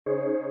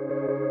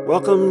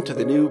Welcome to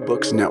the New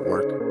Books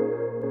Network.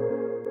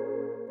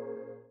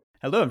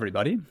 Hello,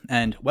 everybody,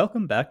 and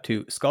welcome back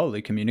to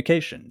Scholarly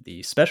Communication,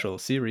 the special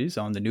series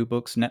on the New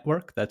Books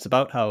Network that's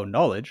about how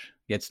knowledge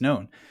gets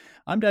known.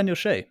 I'm Daniel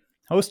Shea,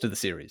 host of the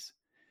series.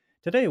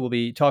 Today we'll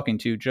be talking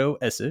to Joe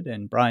Essid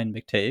and Brian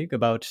McTague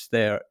about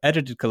their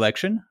edited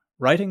collection,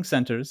 Writing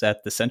Centers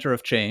at the Center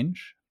of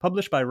Change,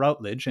 published by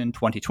Routledge in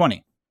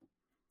 2020.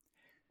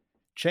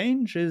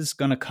 Change is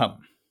gonna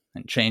come,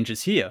 and change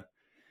is here,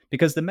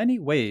 because the many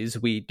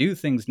ways we do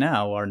things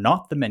now are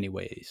not the many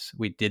ways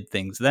we did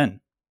things then.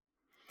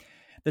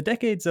 The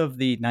decades of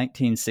the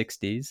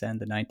 1960s and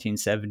the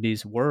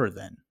 1970s were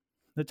then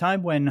the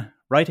time when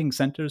writing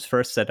centers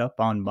first set up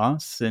en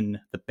masse in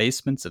the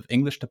basements of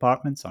English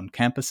departments on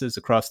campuses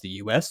across the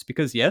US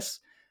because, yes,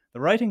 the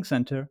writing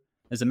center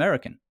is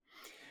American.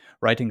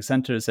 Writing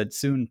centers had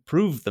soon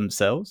proved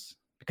themselves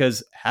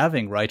because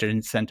having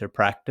writing center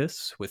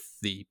practice with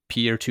the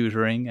peer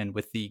tutoring and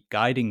with the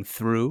guiding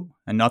through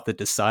and not the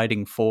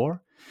deciding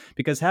for,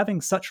 because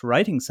having such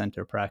writing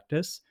center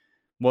practice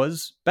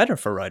was better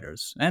for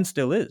writers, and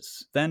still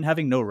is, than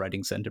having no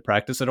writing center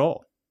practice at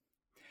all.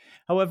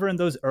 However, in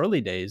those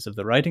early days of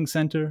the writing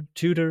center,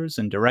 tutors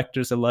and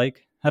directors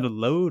alike had a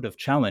load of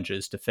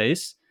challenges to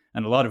face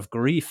and a lot of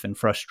grief and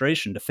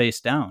frustration to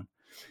face down.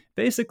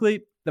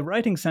 Basically, the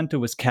writing center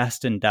was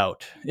cast in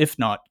doubt, if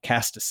not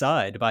cast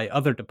aside, by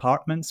other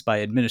departments,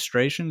 by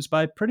administrations,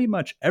 by pretty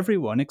much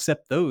everyone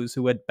except those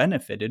who had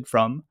benefited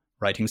from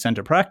writing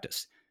center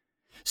practice.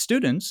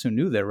 Students who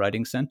knew their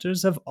writing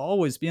centers have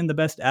always been the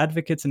best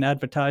advocates and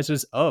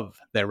advertisers of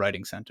their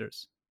writing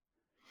centers.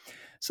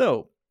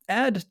 So,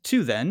 add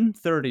to then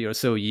 30 or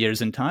so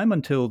years in time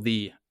until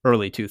the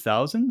early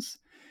 2000s,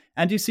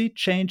 and you see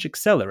change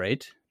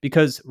accelerate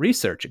because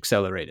research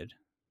accelerated.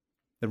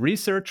 The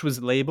research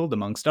was labeled,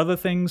 amongst other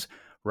things,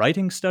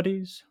 writing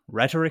studies,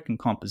 rhetoric and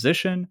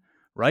composition,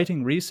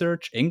 writing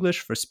research, English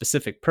for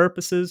specific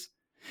purposes,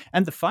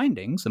 and the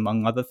findings,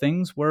 among other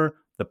things, were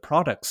the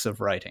products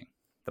of writing,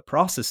 the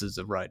processes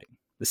of writing,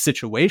 the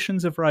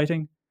situations of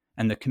writing,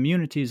 and the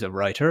communities of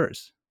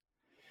writers.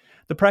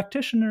 The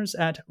practitioners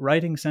at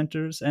writing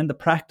centers and the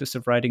practice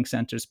of writing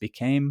centers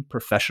became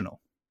professional.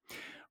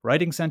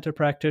 Writing center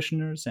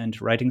practitioners and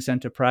writing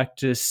center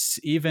practice,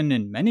 even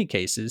in many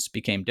cases,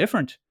 became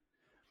different.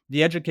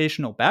 The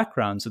educational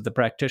backgrounds of the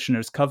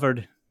practitioners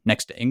covered,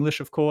 next to English,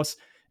 of course,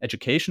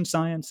 education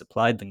science,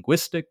 applied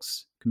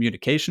linguistics,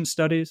 communication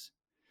studies,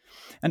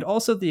 and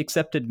also the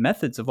accepted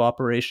methods of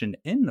operation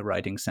in the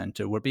writing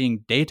center were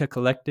being data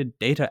collected,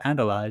 data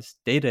analyzed,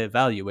 data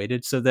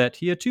evaluated, so that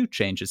here too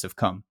changes have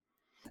come.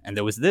 And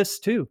there was this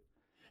too.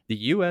 The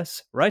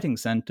US Writing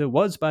Center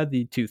was by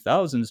the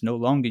 2000s no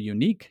longer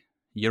unique.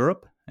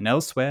 Europe and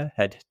elsewhere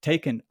had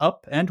taken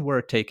up and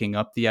were taking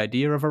up the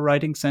idea of a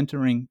writing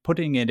centering,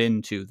 putting it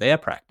into their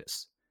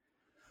practice.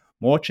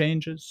 More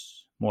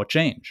changes, more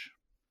change.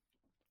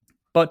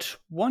 But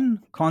one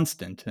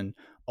constant in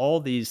all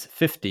these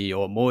 50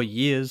 or more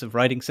years of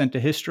writing center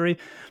history,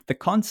 the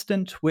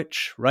constant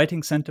which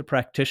writing center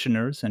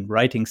practitioners and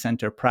writing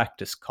center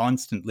practice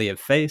constantly have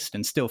faced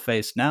and still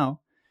face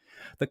now,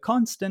 the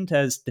constant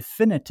as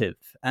definitive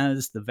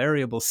as the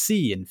variable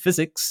c in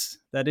physics,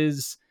 that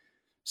is,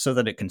 so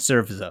that it can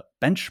serve as a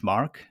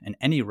benchmark in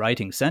any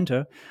writing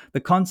center, the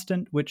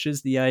constant which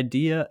is the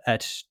idea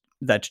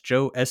that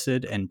Joe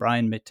Essid and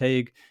Brian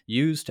McTague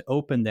used to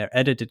open their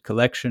edited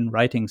collection,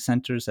 Writing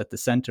Centers at the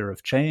Center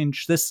of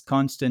Change, this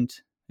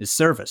constant is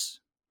service.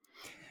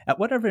 At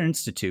whatever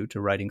institute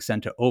a writing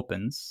center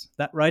opens,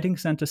 that writing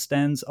center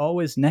stands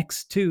always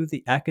next to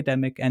the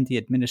academic and the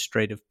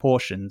administrative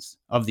portions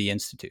of the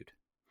institute.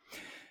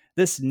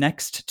 This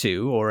next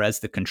to, or as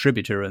the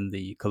contributor in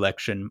the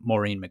collection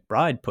Maureen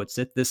McBride puts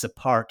it, this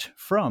apart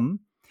from,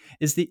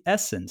 is the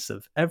essence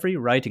of every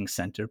writing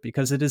center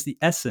because it is the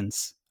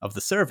essence of the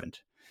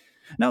servant.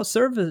 Now,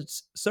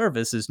 service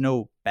is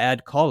no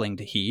bad calling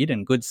to heed,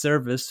 and good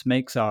service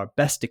makes our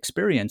best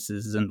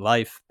experiences in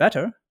life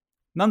better.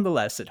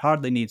 Nonetheless, it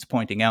hardly needs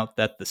pointing out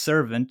that the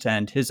servant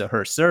and his or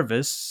her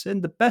service,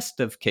 in the best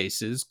of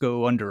cases,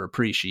 go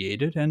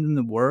underappreciated, and in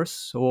the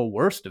worst or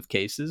worst of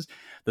cases,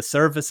 the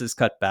service is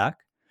cut back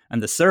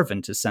and the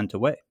servant is sent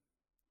away.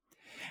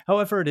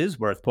 However, it is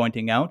worth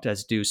pointing out,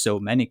 as do so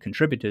many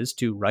contributors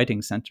to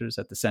writing centers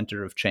at the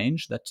center of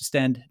change, that to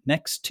stand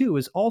next to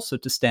is also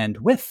to stand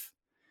with.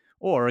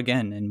 Or,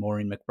 again, in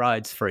Maureen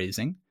McBride's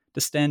phrasing, to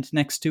stand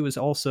next to is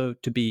also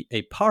to be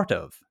a part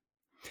of.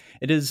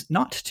 It is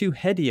not too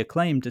heady a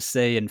claim to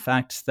say, in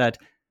fact, that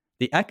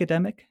the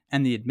academic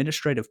and the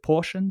administrative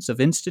portions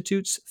of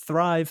institutes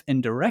thrive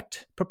in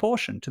direct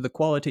proportion to the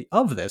quality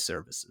of their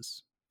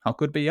services. How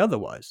could it be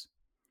otherwise?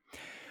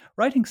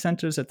 Writing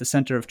Centers at the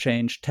Center of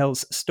Change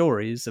tells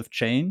stories of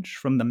change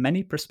from the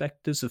many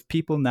perspectives of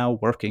people now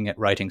working at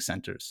writing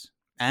centers,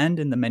 and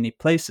in the many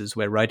places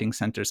where writing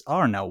centers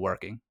are now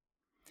working.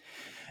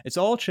 It's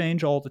all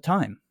change all the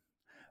time.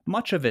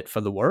 Much of it for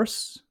the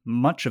worse,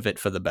 much of it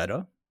for the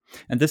better.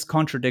 And this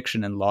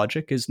contradiction in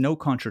logic is no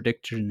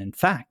contradiction in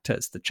fact,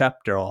 as the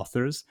chapter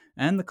authors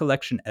and the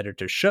collection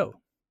editors show.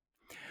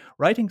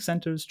 writing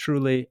centers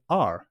truly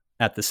are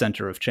at the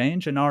center of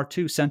change and are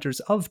two centers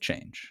of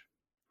change.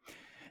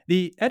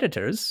 The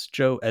editors,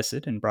 Joe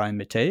Essid and Brian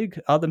McTague,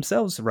 are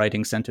themselves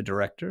writing center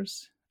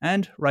directors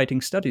and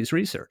writing studies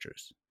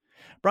researchers.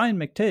 Brian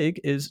McTague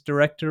is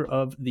director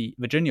of the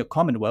Virginia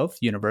Commonwealth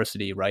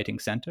University Writing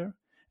Center,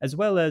 as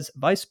well as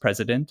vice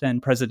president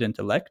and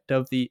president-elect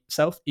of the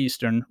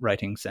Southeastern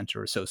Writing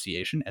Center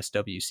Association,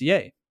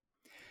 SWCA.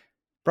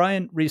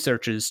 Brian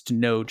researches to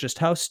know just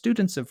how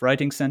students of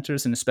writing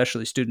centers, and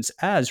especially students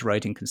as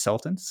writing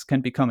consultants, can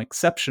become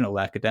exceptional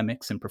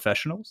academics and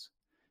professionals.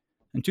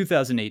 In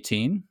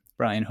 2018,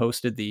 Brian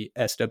hosted the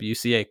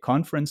SWCA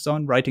Conference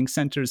on Writing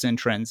Centers in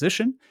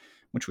Transition,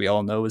 which we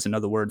all know is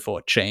another word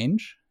for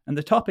change, and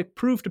the topic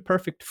proved a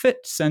perfect fit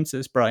since,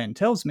 as Brian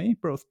tells me,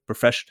 both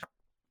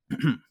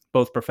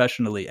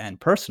professionally and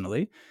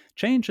personally,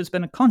 change has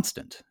been a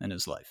constant in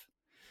his life.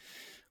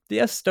 The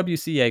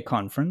SWCA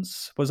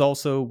conference was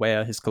also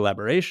where his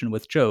collaboration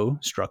with Joe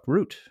struck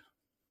root.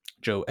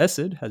 Joe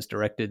Essid has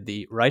directed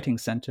the Writing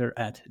Center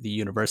at the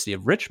University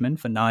of Richmond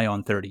for nigh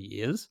on 30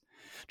 years.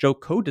 Joe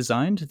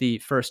co-designed the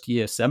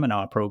first-year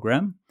seminar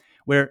program,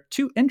 where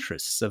two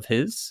interests of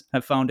his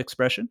have found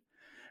expression: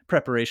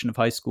 preparation of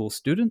high school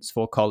students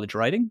for college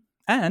writing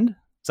and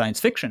science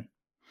fiction.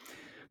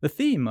 The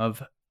theme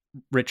of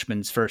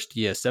Richmond's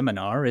first-year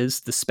seminar is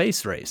the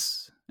space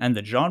race, and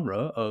the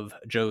genre of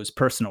Joe's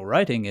personal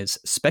writing is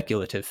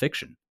speculative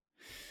fiction.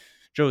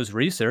 Joe's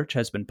research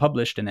has been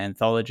published in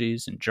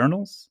anthologies and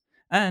journals,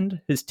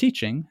 and his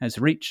teaching has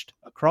reached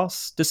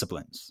across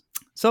disciplines.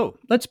 So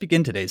let's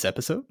begin today's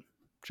episode.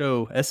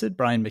 Joe Essid,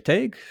 Brian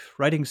McTague,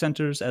 Writing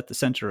Centers at the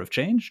Center of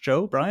Change.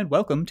 Joe, Brian,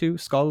 welcome to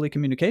Scholarly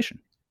Communication.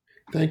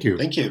 Thank you.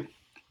 Thank you.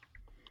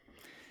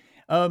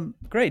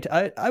 Great.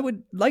 I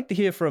would like to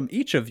hear from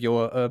each of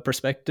your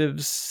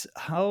perspectives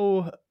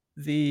how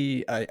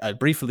I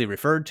briefly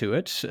referred to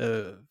it.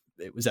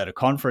 It was at a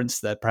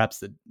conference that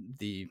perhaps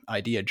the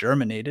idea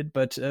germinated,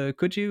 but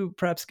could you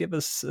perhaps give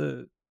us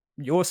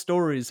your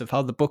stories of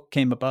how the book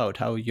came about,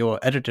 how your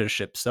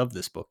editorships of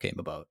this book came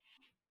about?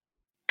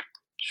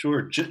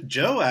 Sure.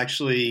 Joe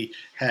actually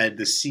had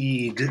the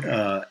seed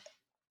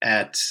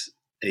at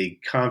a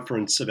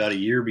conference about a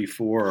year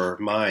before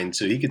mine,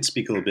 so he could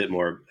speak a little bit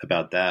more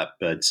about that.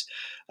 But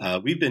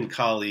we've been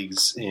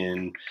colleagues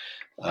in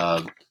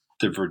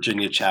the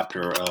Virginia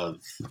chapter of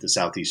the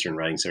Southeastern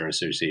Writing Center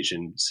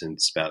Association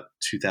since about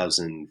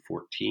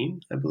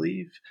 2014, I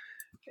believe.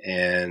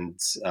 And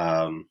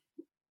I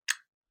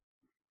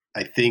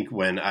think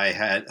when I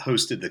had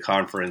hosted the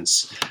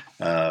conference,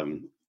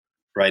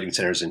 Writing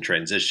Centers in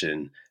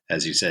Transition,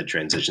 as you said,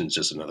 transition is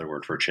just another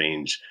word for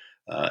change.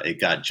 It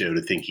got Joe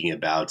to thinking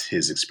about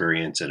his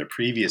experience at a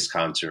previous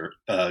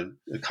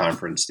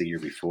conference the year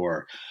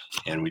before.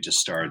 And we just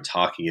started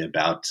talking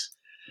about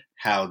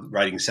how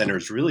writing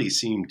centers really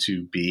seem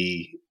to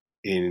be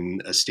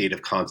in a state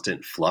of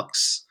constant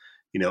flux,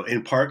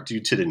 in part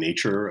due to the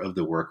nature of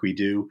the work we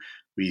do.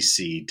 We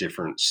see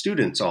different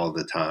students all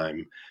the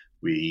time.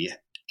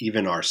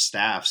 Even our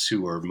staffs,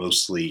 who are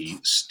mostly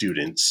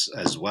students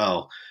as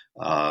well,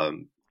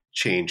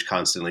 change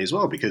constantly as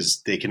well,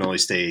 because they can only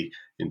stay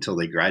until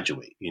they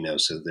graduate,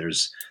 so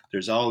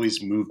there's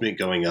always movement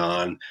going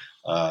on.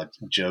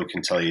 Joe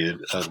can tell you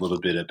a little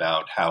bit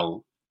about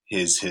how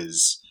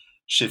his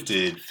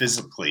shifted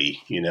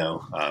physically.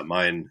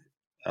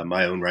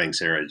 My own writing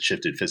center had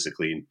shifted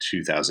physically in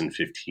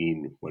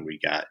 2015 when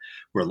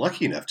we're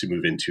lucky enough to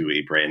move into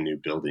a brand new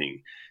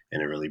building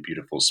in a really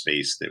beautiful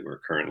space that we're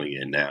currently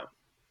in now.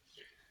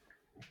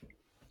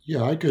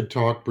 Yeah, I could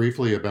talk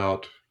briefly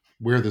about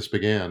where this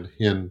began.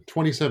 In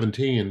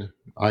 2017,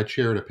 I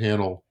chaired a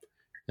panel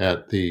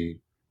at the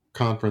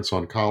Conference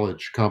on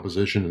College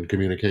Composition and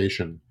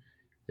Communication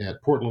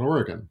at Portland,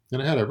 Oregon.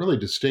 And I had a really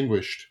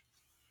distinguished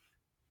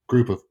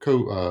group of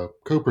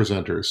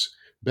co-presenters.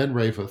 Ben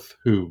Rafoth,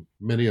 who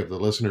many of the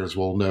listeners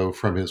will know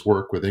from his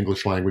work with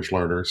English language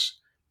learners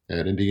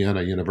at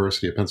Indiana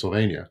University of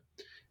Pennsylvania,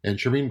 and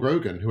Shireen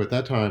Grogan, who at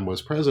that time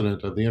was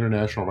president of the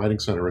International Writing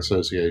Center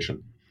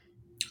Association.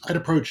 I'd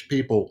approached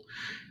people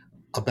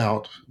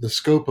about the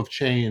scope of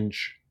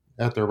change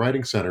at their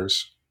writing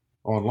centers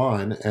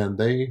online, and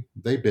they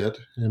bit,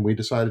 and we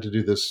decided to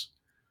do this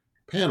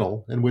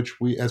panel in which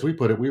we, as we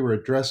put it, we were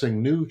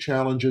addressing new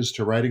challenges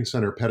to writing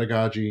center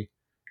pedagogy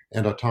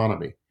and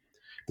autonomy.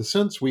 The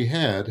sense we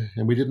had,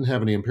 and we didn't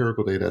have any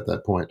empirical data at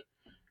that point,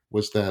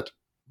 was that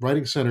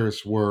writing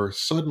centers were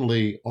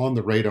suddenly on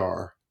the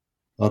radar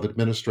of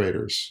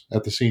administrators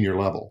at the senior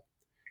level.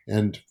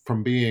 And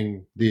from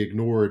being the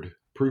ignored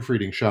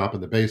proofreading shop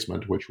in the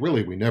basement, which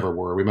really we never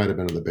were. We might have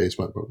been in the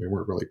basement, but we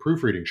weren't really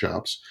proofreading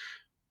shops.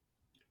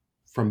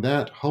 From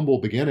that humble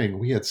beginning,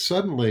 we had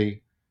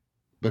suddenly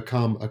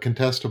become a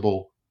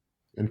contestable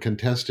and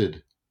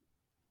contested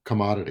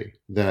commodity,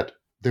 that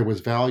there was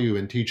value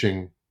in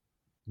teaching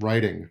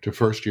writing to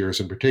first years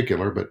in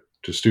particular, but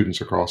to students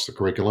across the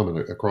curriculum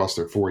and across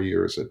their 4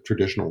 years at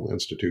traditional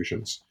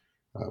institutions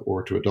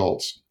or to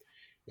adults.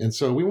 And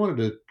so we wanted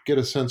to get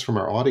a sense from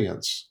our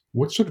audience,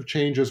 what sort of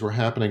changes were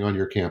happening on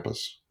your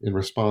campus in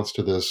response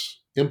to this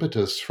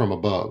impetus from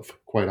above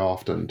quite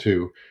often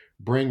to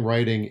bring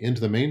writing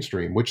into the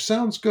mainstream, which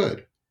sounds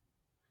good,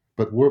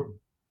 but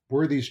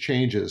were these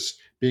changes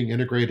being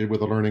integrated with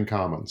the Learning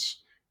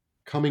Commons,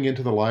 coming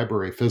into the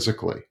library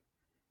physically,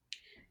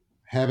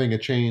 having a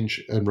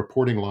change in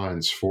reporting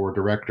lines for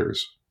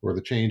directors or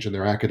the change in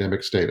their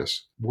academic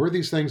status? Were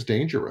these things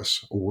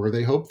dangerous or were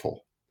they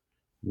hopeful?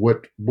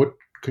 What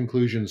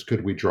conclusions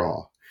could we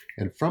draw?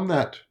 And from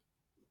that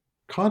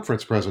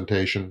conference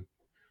presentation,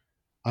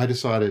 I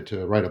decided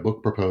to write a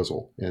book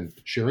proposal. And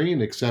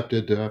Shireen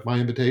accepted my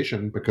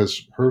invitation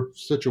because her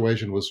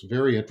situation was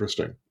very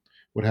interesting,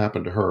 what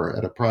happened to her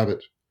at a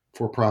private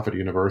for-profit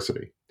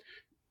university.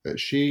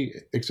 She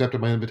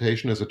accepted my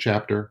invitation as a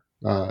chapter,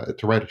 to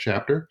write a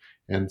chapter,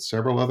 and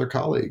several other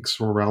colleagues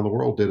from around the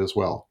world did as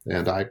well.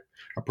 And I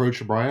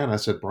approached Brian. I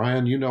said,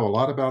 Brian, you know a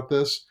lot about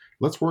this.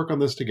 Let's work on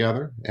this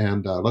together,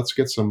 and let's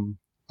get some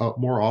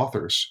more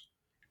authors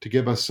to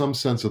give us some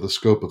sense of the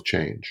scope of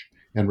change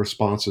and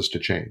responses to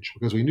change,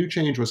 because we knew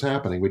change was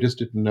happening. We just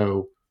didn't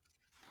know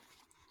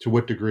to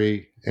what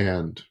degree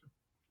and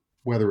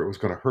whether it was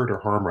going to hurt or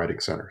harm writing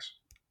centers.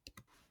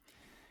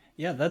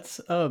 Yeah, that's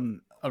a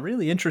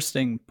really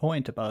interesting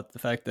point about the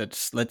fact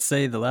that, let's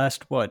say, the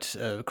last,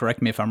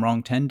 correct me if I'm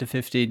wrong, 10 to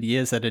 15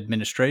 years that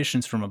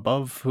administrations from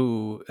above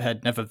who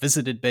had never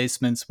visited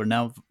basements were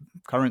now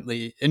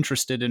currently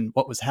interested in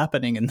what was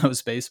happening in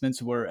those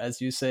basements, were,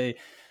 as you say,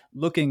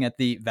 looking at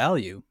the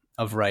value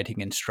of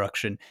writing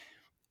instruction.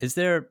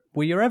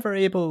 Were you ever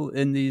able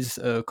in these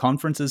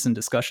conferences and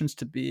discussions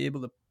to be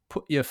able to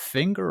put your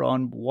finger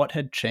on what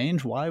had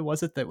changed? Why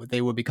was it that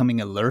they were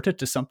becoming alerted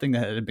to something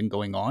that had been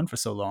going on for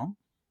so long?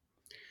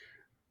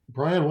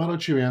 Brian, why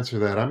don't you answer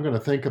that? I'm going to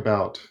think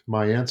about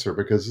my answer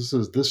because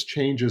this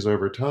changes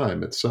over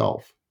time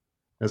itself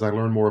as I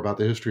learn more about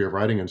the history of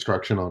writing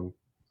instruction on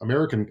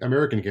American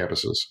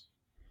campuses.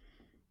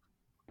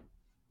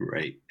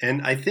 Right.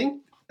 And I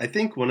think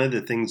one of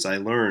the things I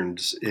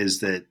learned is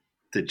that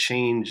the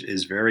change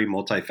is very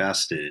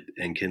multifaceted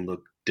and can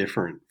look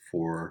different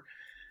for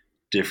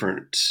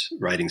different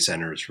writing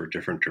centers, for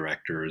different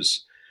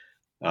directors.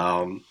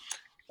 A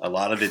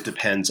lot of it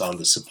depends on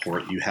the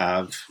support you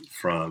have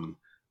from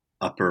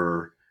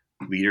upper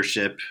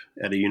leadership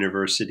at a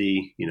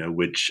university,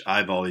 which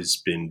I've always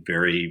been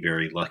very,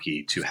 very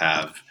lucky to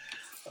have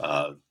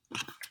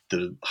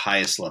the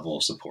highest level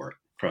of support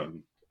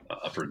from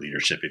upper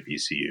leadership at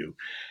VCU.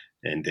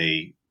 And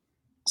they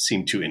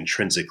seem to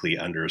intrinsically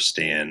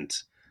understand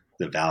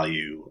the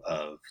value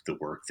of the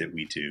work that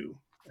we do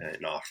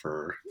and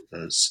offer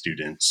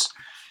students.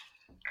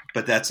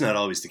 But that's not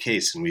always the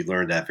case. And we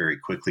learned that very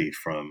quickly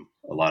from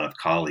a lot of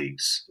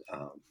colleagues,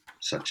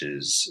 such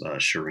as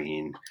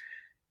Shireen.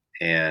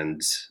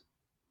 And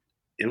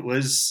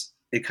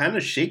it kind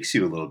of shakes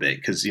you a little bit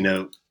because,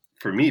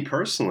 for me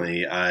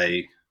personally,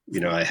 I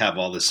have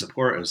all this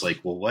support. I was like,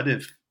 well, what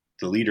if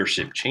the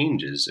leadership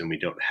changes and we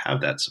don't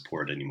have that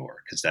support anymore?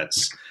 Because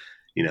that's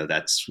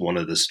one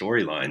of the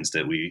storylines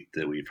that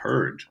we've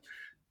heard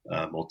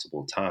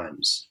multiple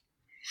times.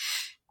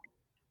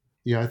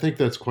 Yeah, I think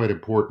that's quite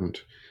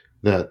important,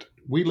 that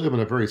we live in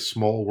a very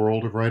small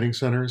world of writing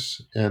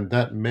centers, and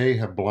that may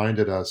have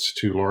blinded us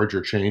to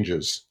larger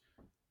changes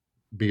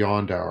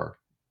beyond our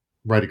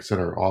writing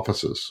center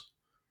offices.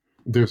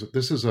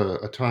 This is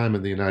a time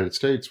in the United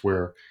States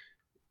where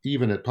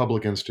even at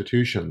public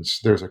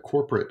institutions, there's a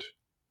corporate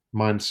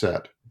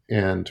mindset,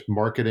 and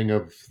marketing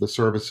of the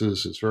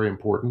services is very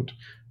important.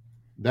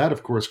 That,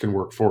 of course, can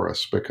work for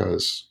us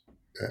because,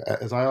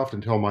 as I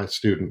often tell my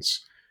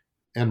students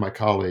and my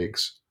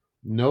colleagues,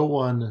 no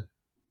one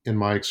in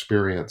my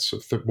experience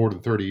of more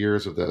than 30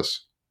 years of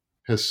this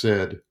has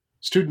said,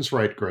 students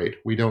write great,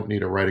 we don't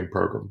need a writing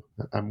program.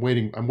 I'm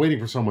waiting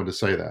for someone to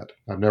say that.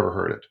 I've never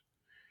heard it.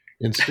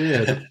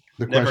 Instead,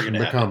 the question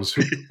becomes,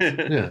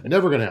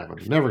 never going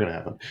to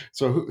happen.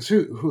 So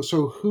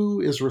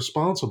who is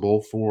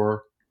responsible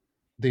for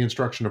the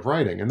instruction of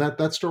writing? And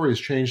that story has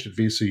changed at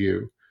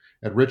VCU.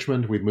 At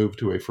Richmond, we moved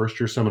to a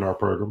first-year seminar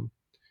program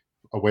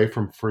away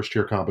from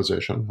first-year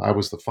composition. I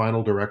was the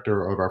final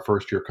director of our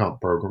first-year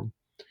comp program.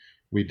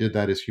 We did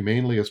that as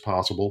humanely as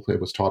possible. It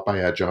was taught by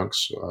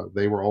adjuncts.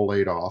 They were all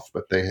laid off,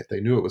 but they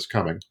knew it was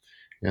coming.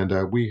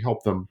 And we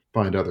helped them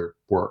find other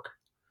work.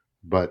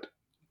 But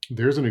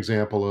there's an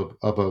example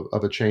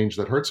of a change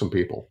that hurt some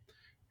people.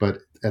 But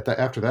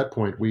after that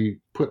point, we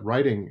put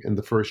writing in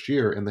the first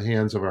year in the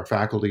hands of our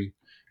faculty,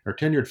 our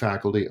tenured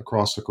faculty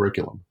across the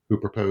curriculum who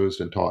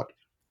proposed and taught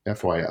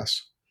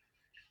FYS.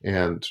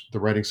 And the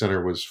Writing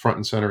Center was front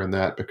and center in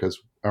that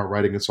because our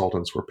writing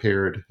consultants were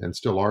paired and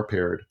still are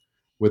paired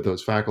with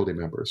those faculty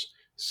members.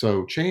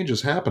 So change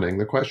is happening.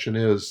 The question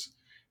is,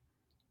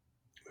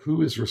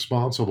 who is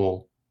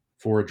responsible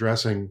for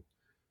addressing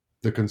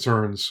the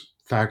concerns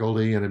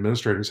faculty and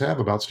administrators have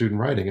about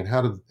student writing, and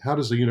how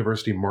does the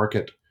university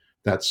market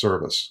that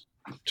service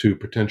to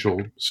potential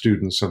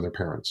students and their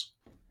parents?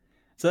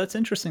 So that's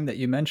interesting that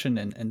you mentioned,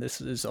 and this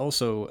is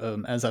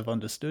also, as I've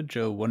understood,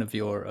 Joe, one of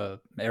your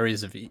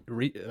areas of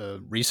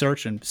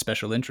research and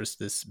special interest,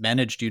 this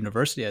managed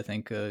university, I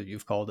think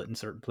you've called it in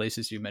certain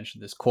places. You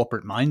mentioned this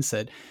corporate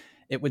mindset.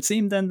 It would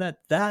seem then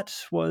that that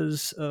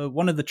was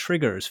one of the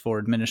triggers for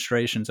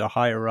administrations or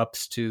higher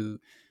ups to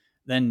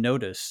then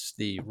notice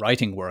the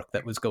writing work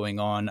that was going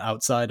on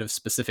outside of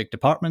specific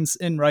departments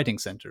in writing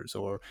centers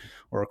or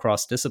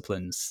across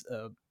disciplines.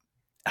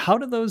 How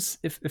do those,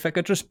 if I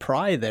could just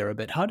pry there a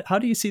bit, how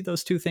do you see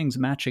those two things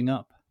matching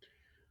up?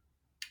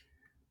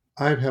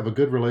 I have a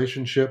good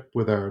relationship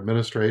with our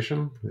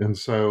administration, and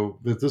so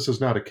this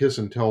is not a kiss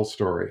and tell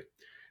story.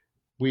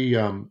 We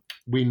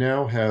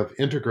now have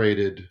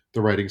integrated the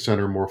Writing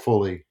Center more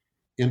fully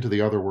into the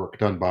other work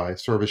done by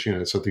service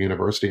units at the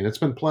university, and it's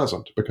been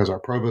pleasant because our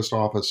provost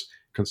office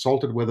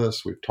consulted with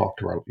us. We've talked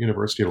to our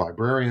university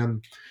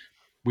librarian.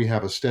 We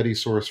have a steady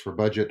source for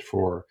budget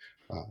for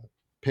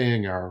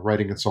paying our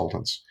writing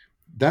consultants.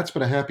 That's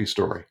been a happy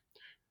story.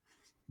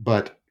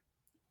 But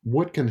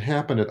what can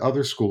happen at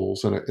other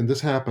schools, and this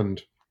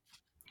happened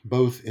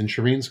both in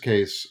Shireen's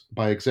case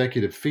by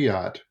executive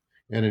fiat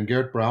and in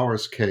Gert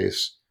Brouwer's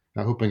case,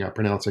 I'm hoping I'm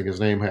pronouncing his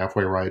name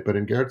halfway right, but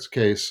in Gert's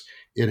case,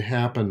 it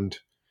happened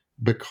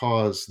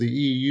because the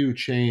EU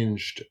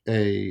changed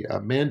a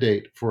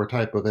mandate for a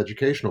type of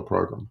educational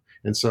program.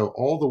 And so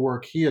all the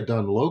work he had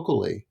done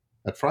locally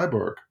at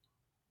Freiburg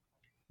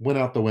went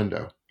out the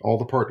window, all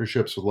the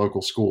partnerships with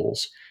local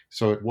schools.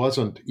 So it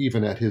wasn't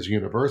even at his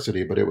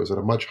university, but it was at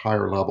a much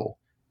higher level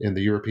in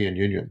the European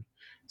Union.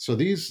 So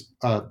these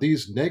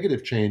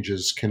negative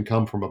changes can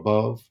come from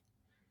above.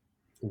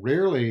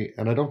 Rarely,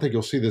 and I don't think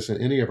you'll see this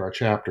in any of our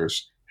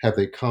chapters, have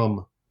they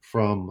come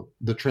from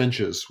the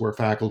trenches where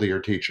faculty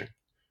are teaching.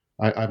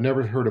 I've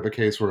never heard of a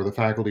case where the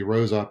faculty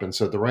rose up and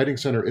said, the Writing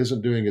Center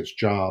isn't doing its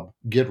job,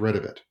 get rid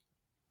of it.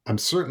 I'm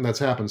certain that's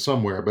happened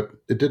somewhere, but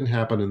it didn't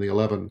happen in the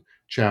 11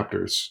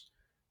 chapters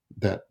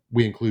that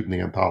we include in the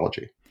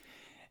anthology.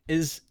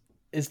 Is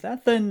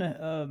that then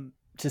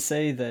to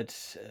say that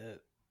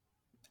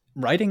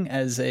writing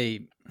as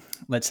a,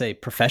 let's say,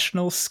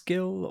 professional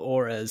skill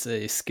or as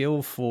a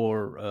skill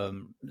for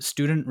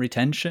student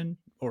retention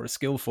or a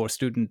skill for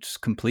student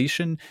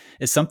completion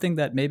is something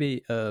that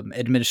maybe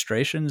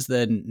administrations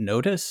then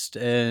noticed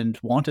and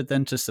wanted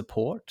then to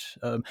support?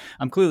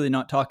 I'm clearly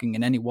not talking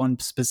in any one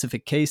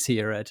specific case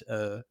here at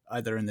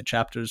either in the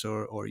chapters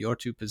or your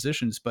two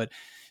positions, but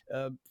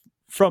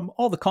from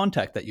all the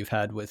contact that you've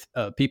had with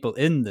people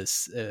in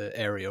this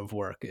area of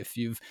work, if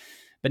you've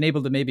been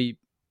able to maybe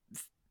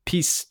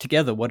piece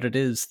together what it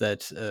is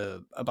that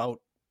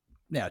about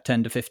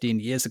 10 to 15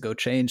 years ago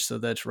changed so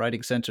that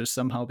writing centers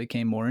somehow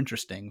became more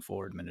interesting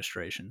for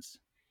administrations.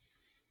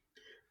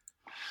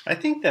 I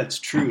think that's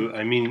true.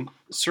 I mean,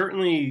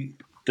 certainly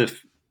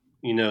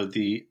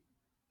the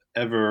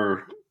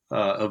ever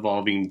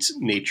evolving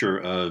nature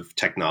of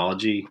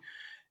technology,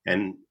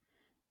 and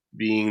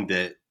being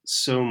that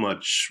so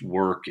much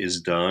work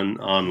is done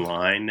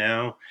online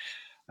now,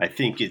 I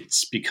think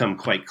it's become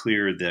quite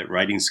clear that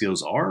writing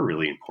skills are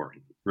really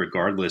important,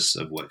 regardless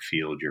of what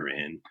field you're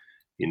in.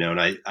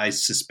 And I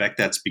suspect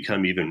that's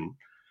become even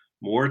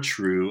more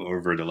true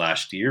over the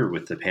last year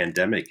with the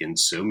pandemic and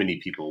so many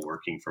people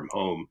working from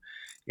home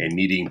and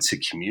needing to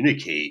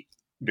communicate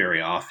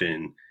very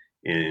often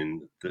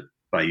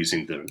by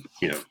using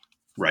the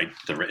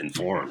written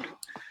form.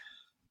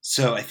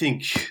 So I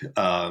think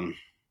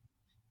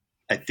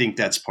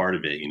that's part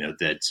of it.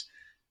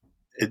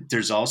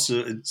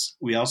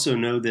 We also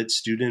know that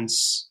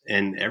students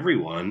and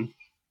everyone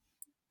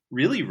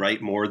really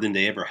write more than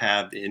they ever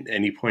have in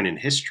any point in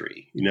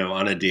history,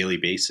 on a daily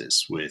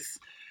basis,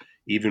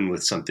 even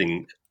with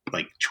something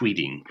like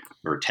tweeting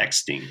or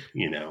texting,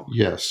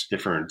 Yes.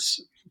 different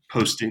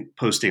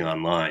posting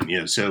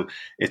online, so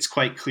it's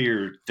quite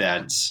clear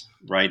that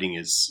writing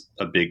is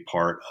a big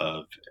part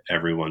of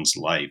everyone's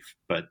life.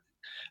 But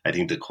I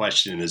think the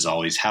question is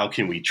always, how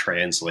can we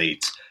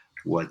translate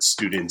what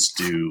students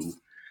do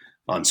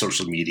on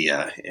social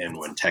media and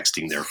when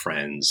texting their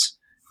friends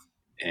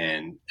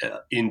and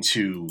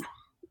into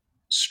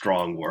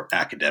strong work,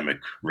 academic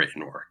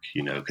written work,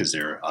 because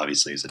there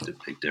obviously is a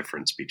big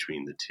difference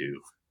between the two.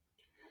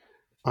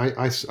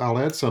 I'll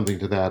add something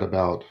to that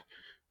about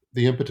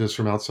the impetus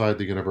from outside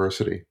the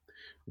university.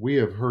 We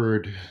have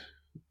heard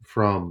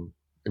from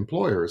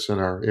employers in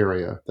our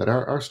area that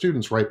our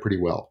students write pretty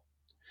well.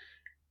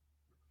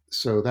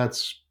 So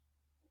that's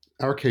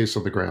our case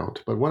on the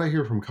ground. But what I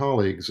hear from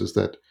colleagues is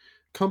that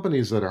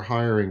companies that are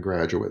hiring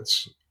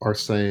graduates are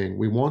saying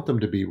we want them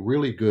to be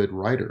really good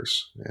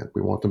writers, and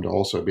we want them to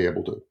also be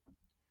able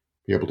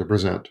to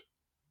present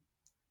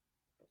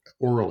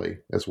orally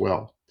as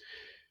well.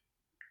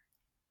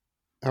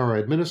 Our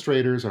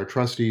administrators, our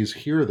trustees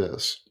hear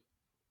this,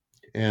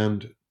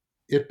 and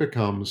it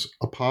becomes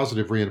a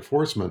positive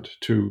reinforcement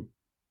to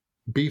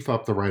beef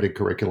up the writing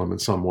curriculum in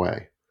some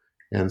way.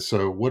 And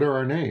so what are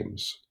our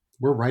names?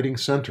 We're writing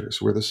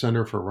centers. We're the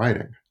Center for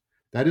Writing.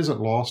 That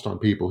isn't lost on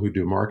people who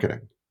do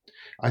marketing.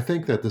 I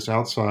think that this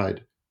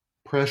outside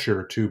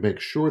pressure to make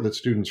sure that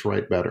students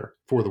write better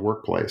for the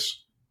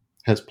workplace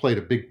has played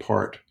a big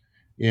part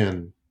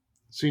in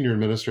senior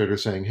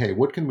administrators saying, hey,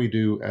 what can we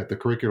do at the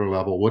curricular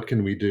level? What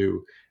can we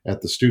do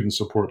at the student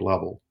support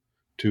level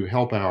to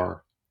help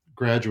our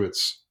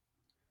graduates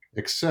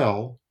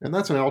excel? And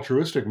that's an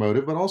altruistic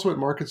motive, but also it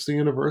markets the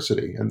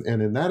university. And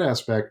in that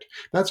aspect,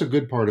 that's a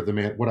good part of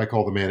what I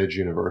call the managed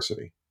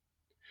university.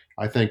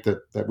 I think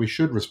that we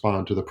should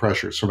respond to the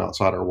pressures from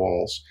outside our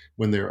walls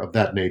when they're of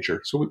that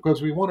nature. So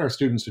because we want our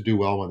students to do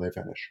well when they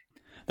finish.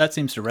 That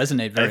seems to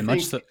resonate very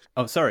much. So,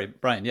 oh, sorry,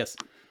 Brian. Yes.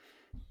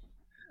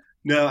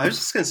 No, I was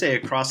just going to say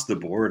across the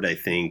board, I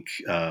think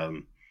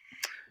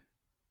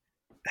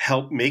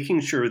help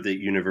making sure that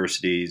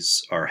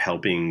universities are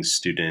helping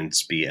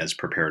students be as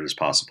prepared as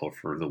possible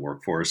for the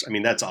workforce. I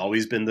mean, that's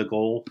always been the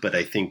goal, but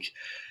I think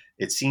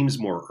it seems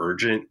more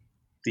urgent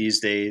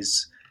these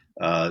days.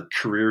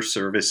 Career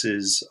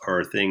services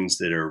are things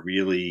that are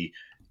really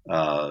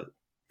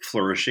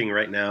flourishing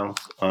right now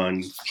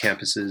on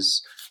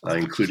campuses,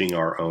 including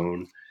our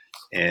own.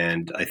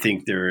 And I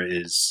think there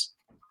is,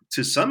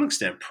 to some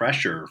extent,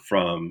 pressure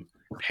from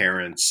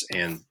parents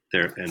and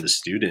the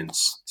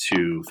students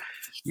to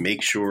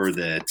make sure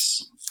that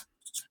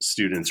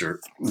students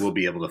will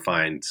be able to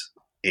find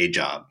a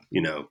job,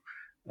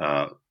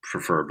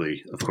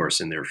 preferably, of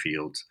course, in their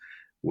field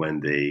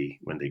when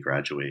they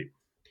graduate.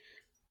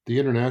 The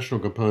international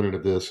component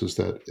of this is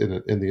that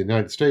in the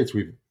United States,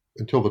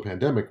 until the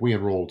pandemic, we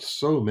enrolled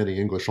so many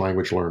English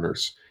language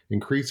learners,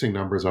 increasing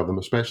numbers of them,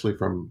 especially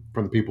from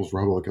the People's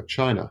Republic of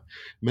China.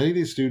 Many of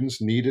these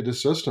students needed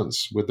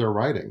assistance with their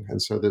writing.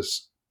 And so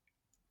this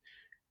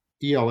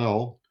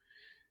ELL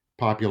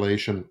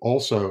population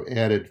also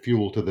added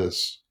fuel to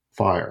this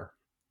fire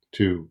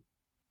to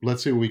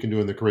let's see what we can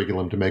do in the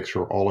curriculum to make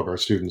sure all of our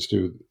students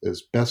do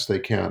as best they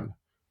can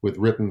with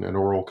written and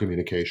oral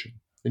communication.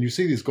 And you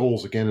see these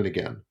goals again and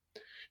again.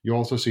 You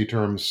also see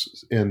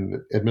terms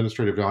in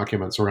administrative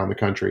documents around the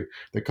country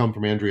that come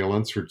from Andrea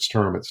Lunsford's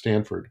term at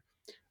Stanford,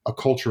 a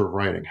culture of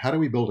writing. How do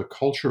we build a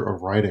culture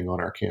of writing on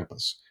our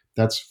campus?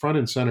 That's front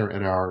and center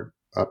in our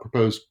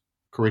proposed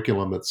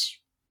curriculum that's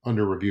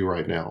under review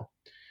right now.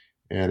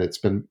 And it's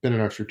been in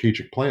our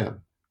strategic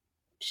plan.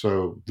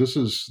 So this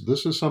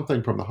is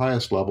something from the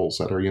highest levels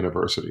at our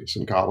universities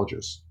and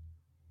colleges.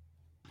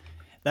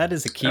 That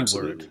is a key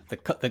Absolutely.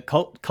 word, the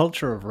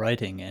culture of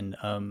writing. And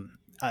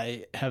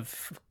I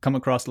have come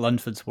across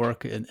Lunsford's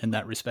work in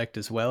that respect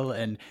as well.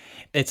 And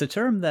it's a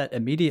term that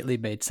immediately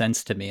made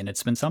sense to me. And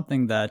it's been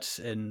something that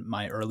in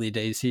my early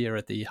days here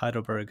at the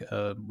Heidelberg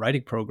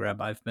writing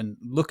program, I've been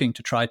looking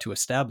to try to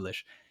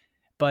establish.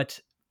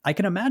 But I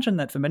can imagine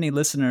that for many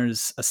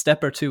listeners, a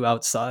step or two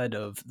outside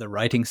of the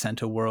writing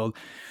center world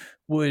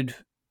would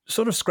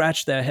sort of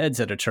scratch their heads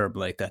at a term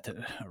like that.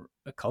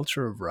 A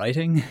culture of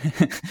writing.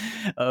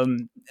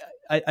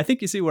 I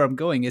think you see where I'm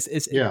going.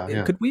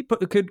 Yeah.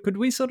 Could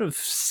we sort of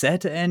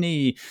set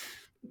any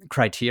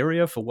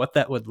criteria for what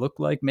that would look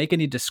like? Make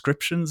any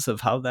descriptions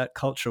of how that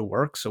culture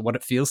works or what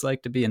it feels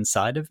like to be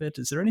inside of it?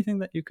 Is there anything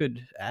that you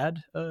could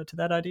add to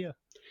that idea?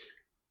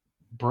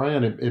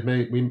 Brian,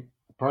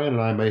 Brian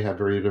and I may have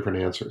very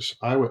different answers.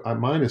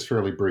 Mine is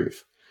fairly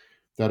brief.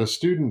 That a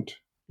student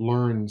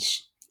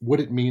learns what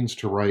it means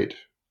to write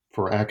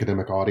for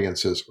academic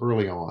audiences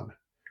early on,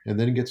 and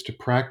then gets to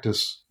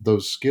practice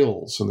those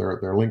skills and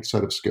their linked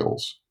set of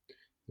skills,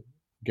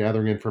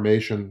 gathering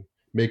information,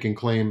 making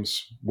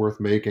claims worth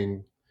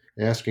making,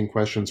 asking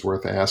questions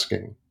worth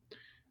asking,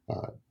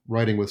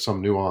 writing with some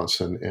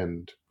nuance,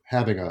 and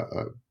having a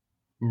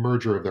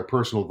merger of their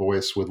personal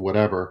voice with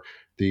whatever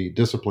the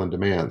discipline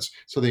demands.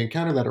 So they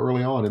encounter that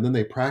early on, and then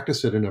they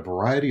practice it in a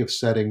variety of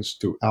settings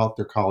throughout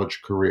their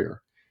college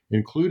career,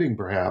 including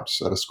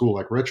perhaps at a school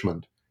like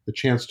Richmond, the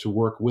chance to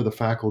work with a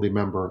faculty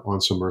member on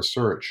some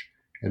research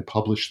and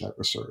publish that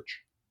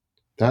research.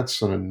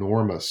 That's an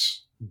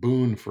enormous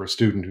boon for a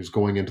student who's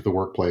going into the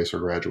workplace or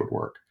graduate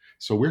work.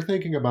 So we're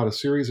thinking about a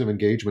series of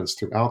engagements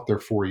throughout their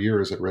 4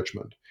 years at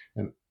Richmond.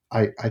 And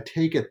I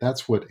take it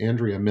that's what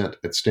Andrea meant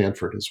at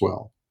Stanford as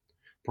well.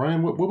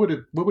 Brian, what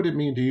would it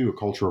mean to you, a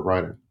culture of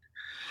writing?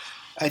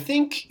 I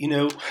think,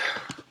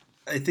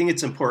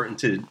 it's important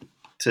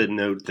to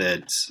note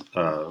that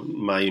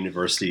my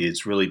university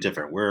is really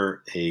different. We're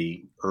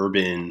a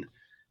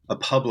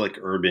public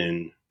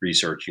urban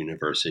research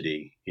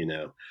university,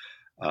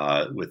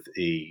 with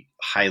a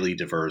highly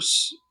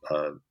diverse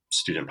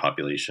student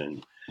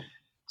population.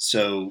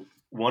 So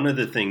one of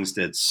the things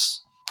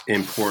that's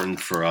important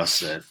for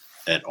us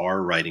at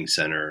our writing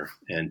center,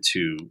 and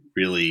to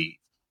really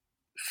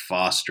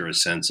foster a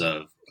sense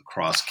of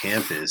across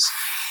campus,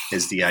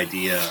 is the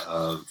idea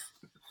of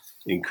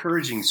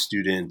encouraging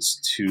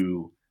students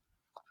to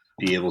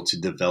be able to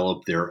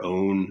develop their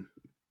own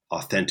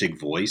authentic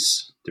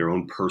voice, their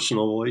own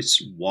personal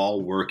voice,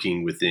 while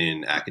working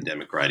within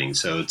academic writing.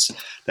 So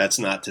that's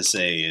not to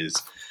say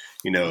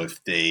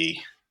if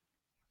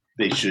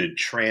they should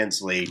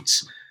translate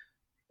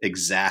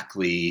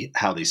exactly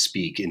how they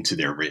speak into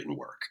their written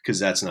work, because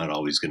that's not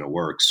always going to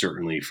work,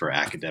 certainly for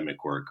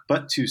academic work,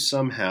 but to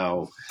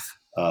somehow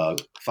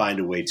find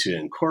a way to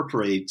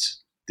incorporate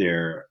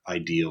their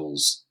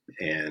ideals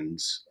and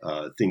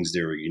things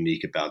that are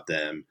unique about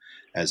them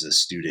as a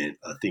student,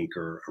 a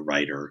thinker, a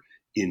writer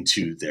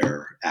into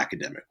their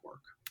academic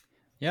work.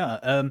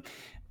 Yeah.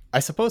 I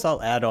suppose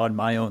I'll add on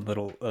my own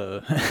little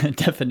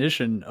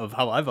definition of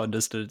how I've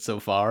understood it so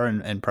far,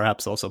 and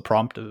perhaps also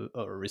prompt a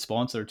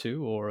response or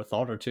two or a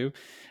thought or two.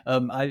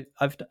 I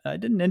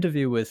did an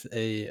interview with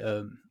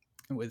the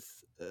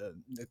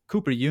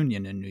Cooper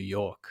Union in New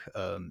York,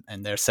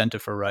 and their Center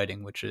for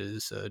Writing, which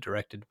is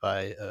directed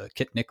by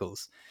Kit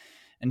Nichols,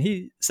 and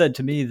he said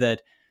to me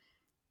that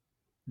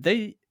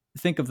they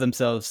think of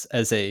themselves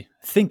as a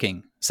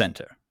thinking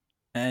center,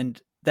 and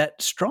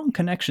that strong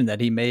connection that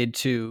he made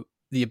to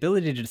the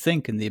ability to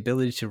think and the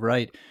ability to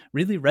write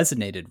really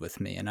resonated with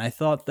me. And I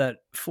thought that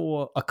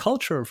for a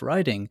culture of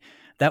writing,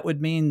 that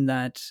would mean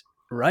that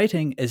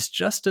writing is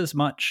just as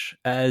much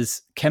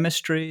as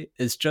chemistry,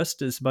 is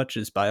just as much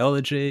as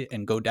biology,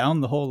 and go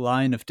down the whole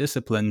line of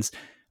disciplines,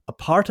 a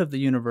part of the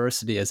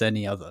university as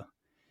any other.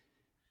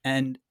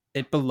 And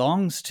it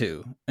belongs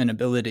to an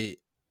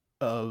ability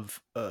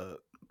of,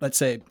 let's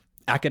say,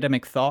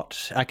 academic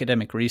thought,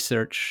 academic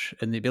research,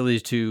 and the ability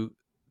to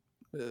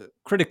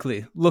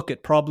critically look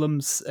at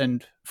problems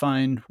and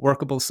find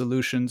workable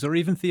solutions, or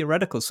even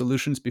theoretical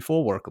solutions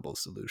before workable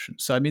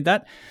solutions. So I mean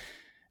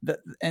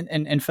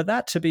and for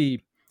that to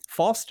be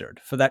fostered,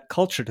 for that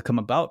culture to come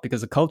about,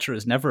 because a culture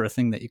is never a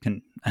thing that you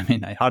can, I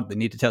mean, I hardly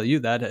need to tell you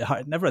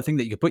that, never a thing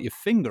that you can put your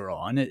finger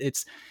on.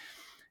 It's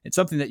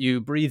something that you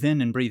breathe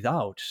in and breathe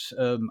out.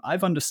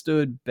 I've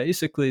understood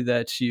basically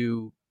that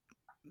you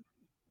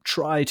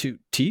try to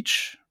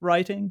teach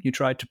writing, you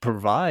try to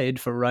provide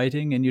for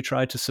writing, and you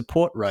try to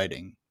support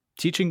writing.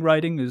 Teaching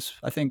writing is,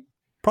 I think,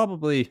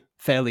 probably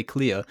fairly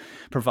clear.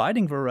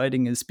 Providing for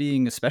writing is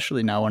being,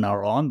 especially now in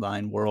our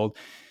online world,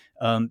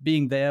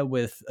 being there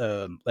with,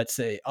 let's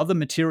say, other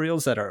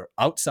materials that are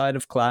outside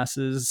of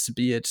classes,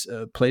 be it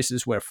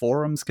places where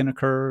forums can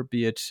occur,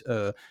 be it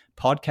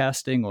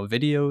podcasting or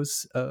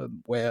videos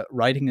where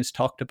writing is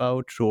talked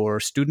about, or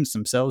students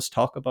themselves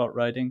talk about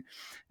writing.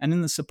 And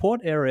in the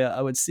support area,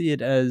 I would see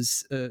it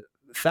as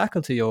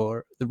faculty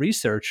or the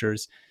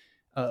researchers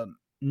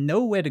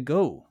know where to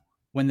go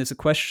when there's a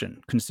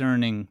question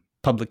concerning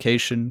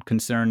publication,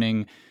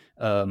 concerning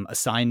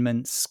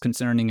assignments,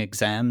 concerning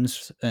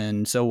exams,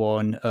 and so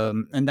on.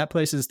 And that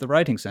place is the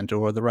writing center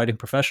or the writing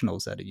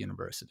professionals at a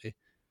university.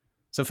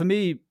 So for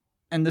me,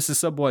 and this is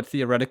somewhat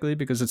theoretically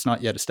because it's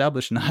not yet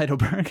established in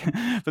Heidelberg,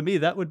 for me,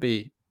 that would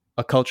be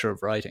a culture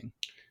of writing.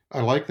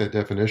 I like that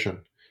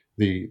definition.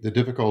 The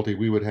difficulty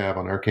we would have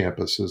on our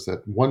campus is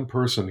that one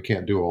person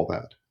can't do all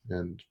that.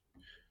 And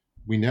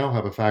we now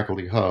have a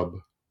faculty hub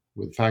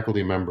with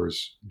faculty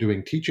members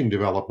doing teaching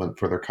development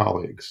for their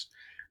colleagues.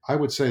 I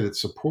would say that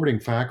supporting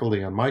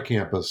faculty on my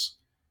campus,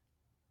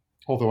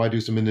 although I do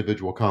some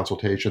individual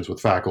consultations with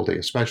faculty,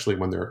 especially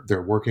when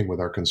they're working with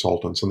our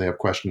consultants and they have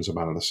questions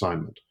about an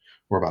assignment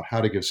or about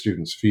how to give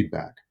students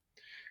feedback,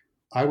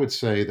 I would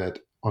say that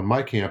on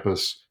my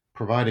campus,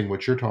 providing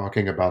what you're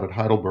talking about at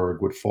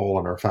Heidelberg would fall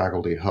on our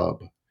faculty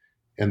hub,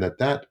 and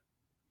that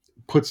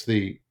puts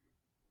the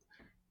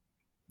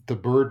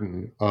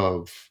burden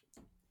of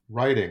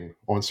writing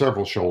on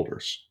several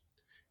shoulders.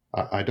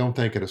 I don't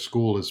think at a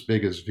school as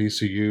big as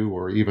VCU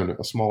or even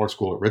a smaller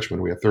school at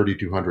Richmond, we have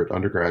 3,200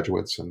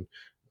 undergraduates and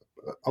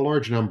a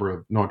large number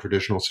of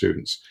non-traditional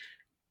students.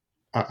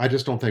 I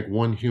just don't think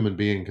one human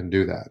being can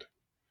do that.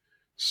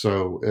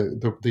 So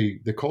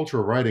the culture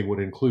of writing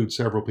would include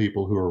several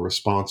people who are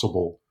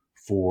responsible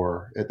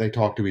for, they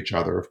talk to each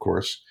other, of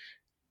course.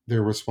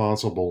 They're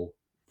responsible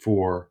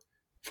for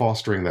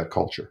fostering that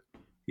culture.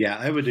 Yeah,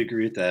 I would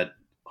agree with that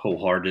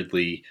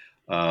wholeheartedly.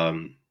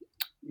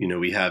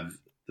 We have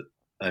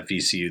at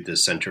VCU the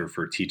Center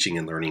for Teaching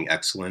and Learning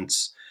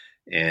Excellence,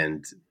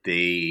 and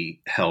they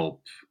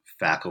help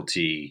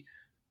faculty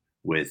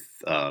with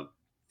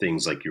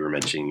things like you were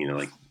mentioning,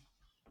 like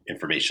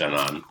information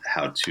on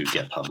how to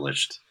get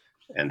published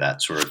and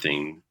that sort of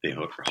thing. They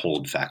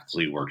hold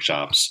faculty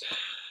workshops,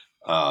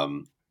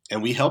 and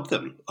we help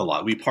them a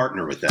lot. We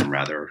partner with them,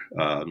 rather.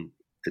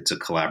 It's a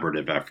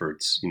collaborative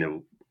effort.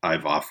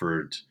 I've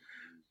offered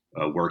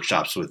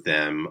workshops with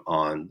them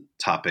on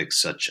topics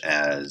such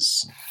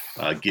as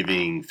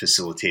giving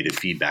facilitated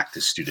feedback to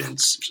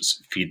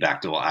students,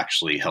 feedback that will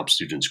actually help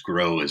students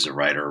grow as a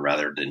writer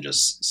rather than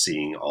just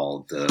seeing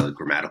all the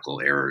grammatical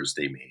errors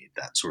they made,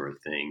 that sort of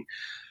thing.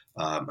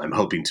 I'm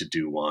hoping to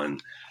do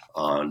one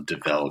on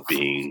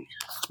developing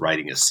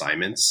writing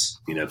assignments,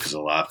 because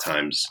a lot of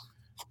times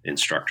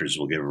instructors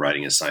will give a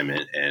writing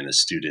assignment and a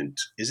student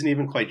isn't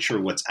even quite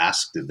sure what's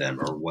asked of them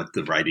or what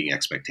the writing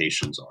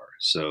expectations are.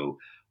 So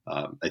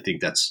I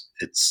think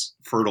it's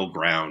fertile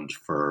ground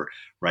for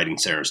writing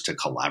centers to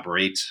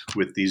collaborate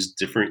with these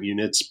different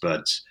units,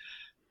 but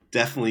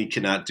definitely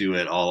cannot do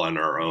it all on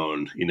our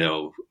own.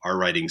 Our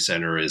writing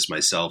center is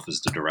myself as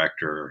the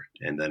director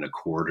and then a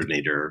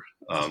coordinator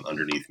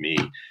underneath me.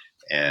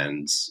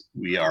 And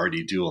we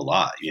already do a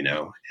lot,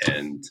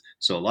 and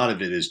so a lot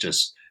of it is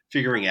just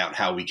figuring out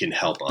how we can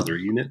help other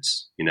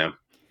units,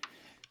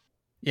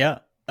 Yeah.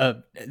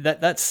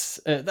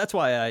 That's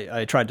why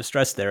I tried to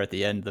stress there at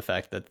the end the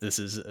fact that this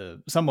is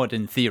somewhat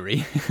in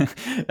theory.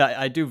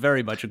 I do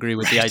very much agree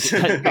with the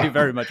idea. I do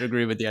very much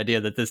agree with the idea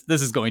that this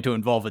is going to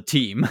involve a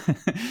team.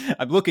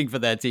 I'm looking for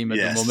that team at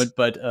the moment,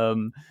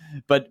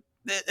 but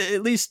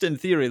at least in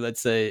theory,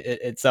 let's say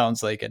it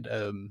sounds like it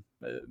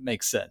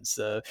makes sense.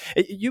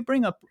 You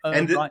bring up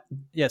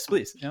yes,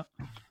 please.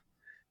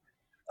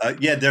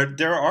 Yeah,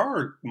 there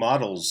are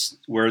models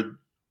where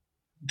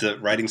the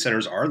writing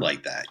centers are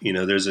like that.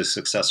 There's a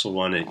successful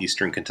one at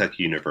Eastern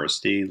Kentucky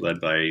University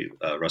led by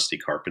Rusty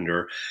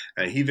Carpenter,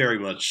 and he very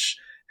much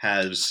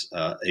has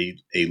a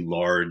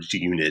large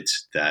unit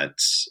that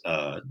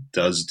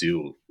does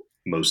do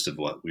most of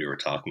what we were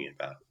talking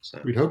about. So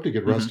we'd hope to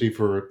get Rusty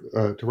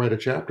to write a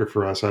chapter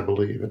for us, I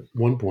believe, at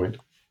one point.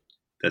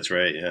 That's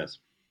right. Yes.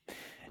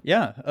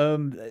 Yeah.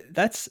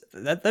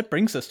 That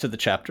brings us to the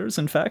chapters.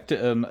 In fact,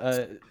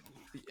 the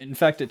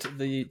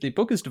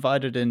book is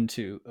divided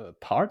into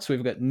parts.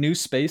 We've got new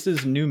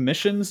spaces, new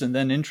missions, and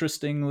then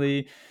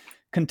interestingly,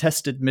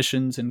 contested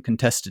missions and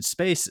contested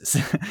spaces.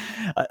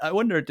 I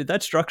wonder, did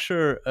that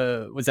structure,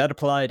 was that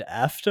applied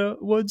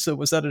afterwards, or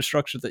was that a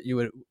structure that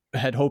you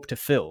had hoped to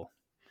fill?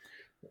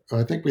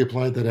 I think we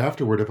applied that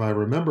afterward, if I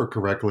remember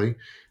correctly.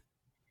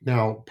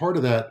 Now, part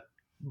of that,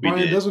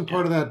 Brian, doesn't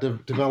part of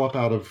that develop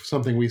out of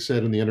something we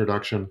said in the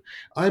introduction?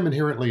 I'm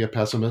inherently a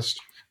pessimist.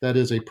 That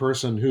is, a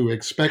person who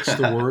expects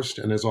the worst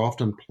and is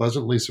often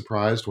pleasantly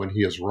surprised when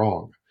he is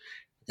wrong.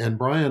 And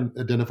Brian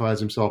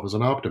identifies himself as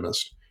an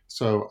optimist.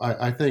 So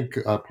I think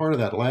part of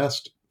that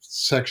last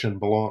section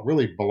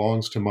really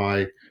belongs to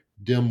my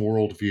dim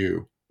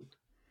worldview.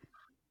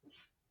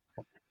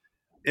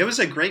 It was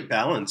a great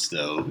balance,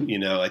 though.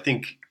 I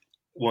think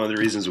one of the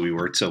reasons we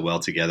worked so well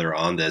together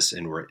on this,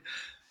 and we're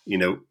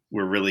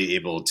really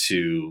able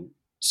to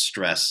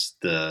stress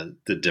the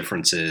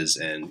differences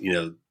and,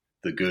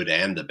 the good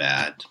and the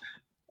bad,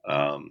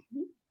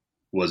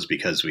 was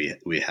because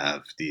we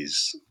have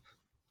these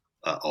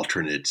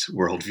alternate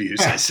worldviews,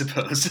 I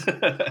suppose.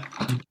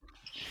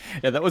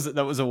 Yeah, that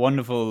was a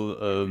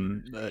wonderful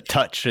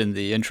touch in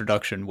the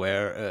introduction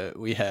where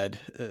we had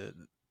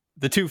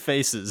the two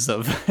faces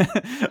of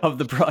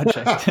the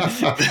project.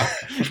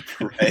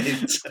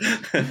 Right.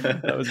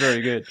 That was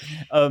very good.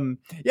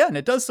 Yeah, and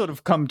it does sort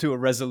of come to a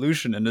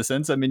resolution in a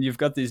sense. I mean, you've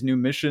got these new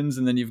missions,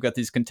 and then you've got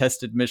these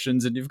contested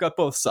missions, and you've got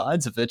both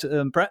sides of it.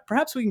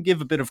 Perhaps we can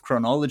give a bit of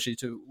chronology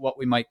to what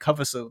we might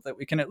cover so that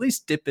we can at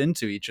least dip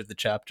into each of the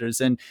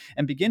chapters and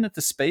begin at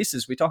the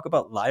spaces. We talk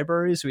about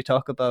libraries, we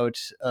talk about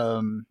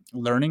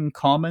learning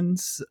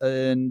commons,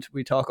 and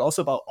we talk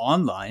also about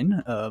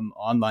online.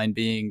 Online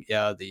being,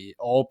 the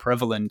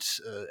all-prevalent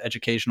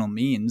educational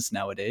means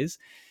nowadays.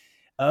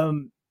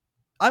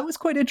 I was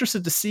quite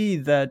interested to see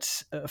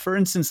that, for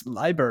instance,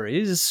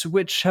 libraries,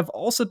 which have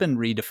also been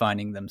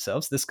redefining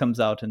themselves, this comes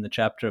out in the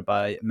chapter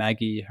by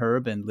Maggie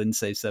Herb and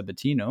Lindsay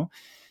Sabatino,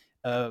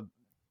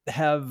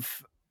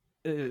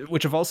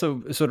 which have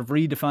also sort of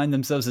redefined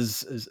themselves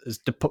as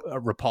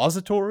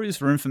repositories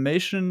for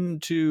information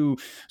to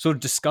sort of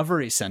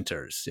discovery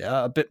centers.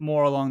 Yeah, a bit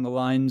more along the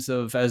lines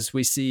of, as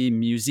we see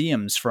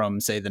museums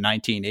from, say, the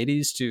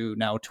 1980s to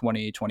now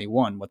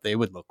 2021, what they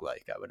would look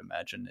like, I would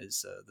imagine,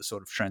 is the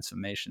sort of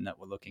transformation that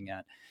we're looking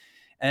at.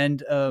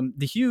 And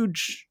the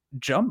huge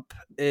jump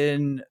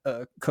in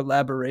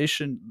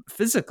collaboration,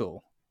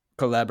 physical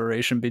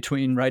collaboration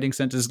between writing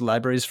centers and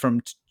libraries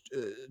from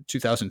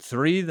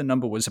 2003, the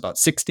number was about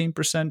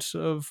 16%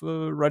 of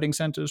writing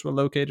centers were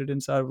located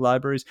inside of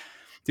libraries.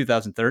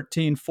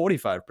 2013,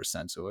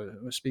 45%. So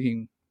we're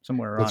speaking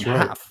somewhere around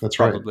half. That's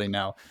probably right.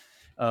 Now.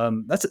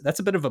 That's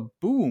a bit of a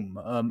boom.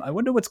 I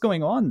wonder what's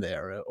going on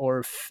there, or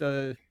if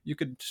you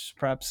could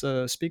perhaps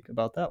speak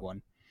about that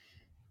one.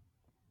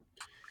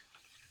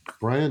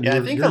 Brian,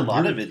 I think a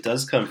lot of it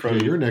does come from.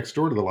 You're next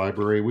door to the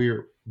library.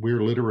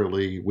 We're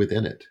literally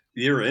within it.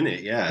 You're in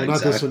it, yeah. Well,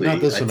 exactly.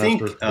 Not this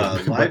semester,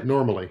 but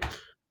normally.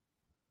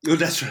 Oh,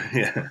 that's right.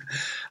 Yeah,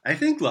 I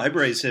think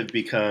libraries have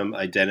become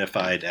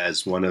identified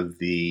as one of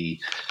the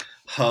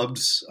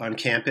hubs on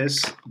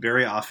campus.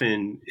 Very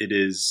often, it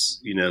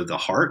is the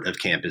heart of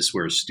campus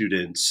where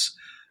students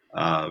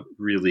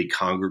really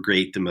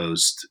congregate the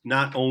most,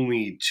 not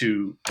only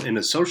in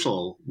a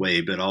social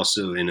way, but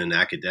also in an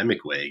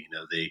academic way.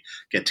 They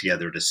get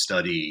together to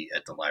study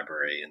at the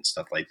library and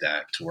stuff like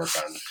that, to work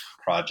on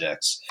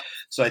projects.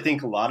 So I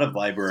think a lot of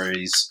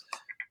libraries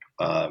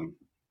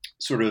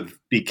sort of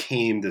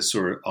became this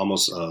sort of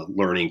almost a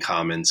learning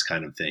commons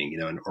kind of thing,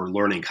 or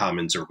learning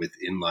commons are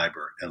within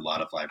a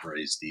lot of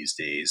libraries these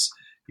days.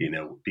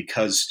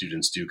 Because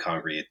students do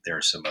congregate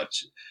there so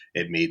much,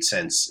 it made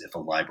sense if a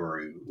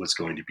library was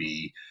going to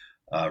be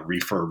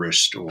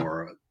refurbished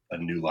or a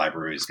new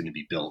library is going to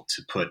be built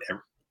to put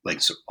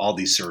all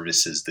these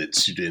services that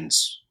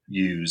students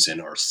use and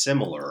are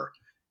similar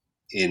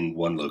in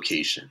one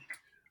location.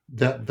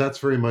 That's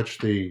very much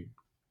the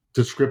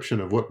description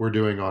of what we're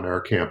doing on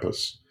our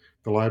campus.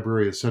 The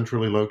library is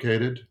centrally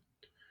located.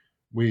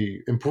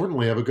 We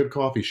importantly have a good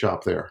coffee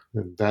shop there,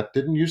 and that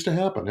didn't used to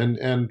happen.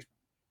 And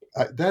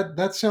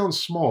that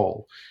sounds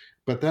small,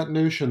 But that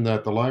notion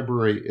that the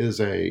library is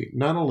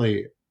not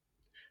only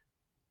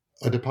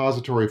a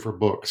depository for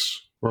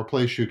books or a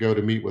place you go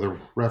to meet with a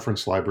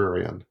reference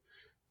librarian,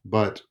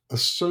 but a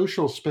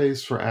social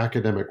space for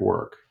academic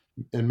work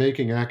and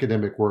making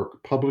academic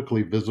work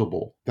publicly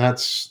visible.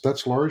 That's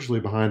largely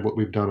behind what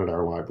we've done at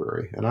our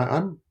library, and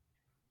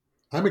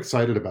I'm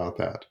excited about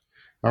that.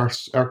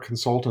 Our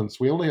consultants,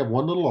 we only have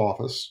one little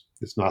office.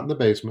 It's not in the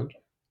basement.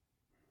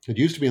 It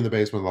used to be in the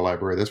basement of the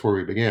library. That's where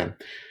we began.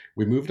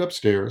 We moved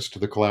upstairs to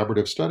the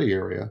collaborative study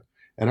area,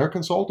 and our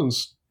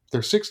consultants,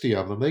 there's 60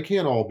 of them, they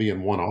can't all be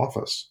in one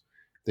office.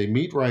 They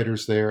meet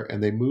writers there,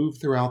 and they move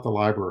throughout the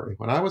library.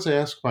 When I was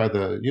asked by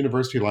the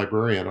university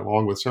librarian,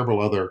 along with several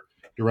other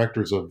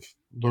directors of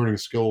learning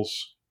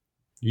skills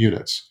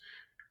units,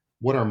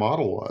 what our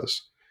model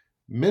was,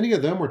 many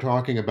of them were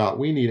talking about,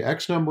 we need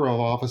X number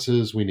of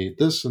offices, we need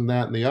this and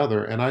that and the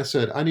other. And I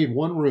said, I need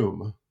one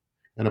room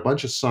and a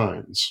bunch of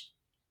signs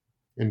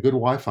and good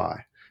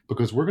Wi-Fi,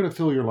 because we're going to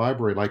fill your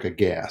library like a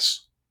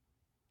gas.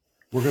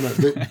 We're going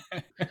to,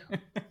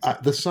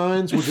 the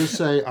signs will just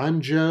say, I'm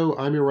Joe,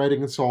 I'm your writing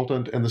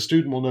consultant, and the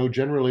student will know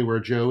generally where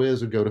Joe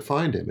is and go to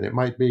find him. And it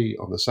might be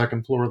on the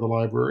second floor of the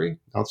library,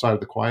 outside of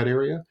the quiet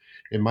area.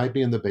 It might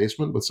be in the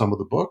basement with some of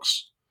the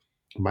books.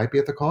 It might be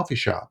at the coffee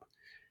shop.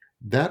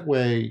 That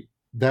way,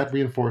 that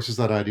reinforces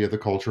that idea of the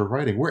culture of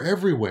writing. We're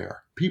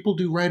everywhere. People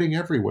do writing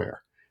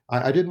everywhere.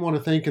 I didn't want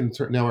to think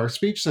now our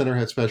speech center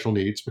had special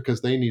needs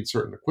because they need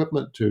certain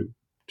equipment to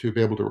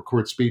be able to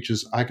record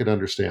speeches. I could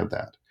understand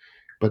that.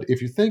 But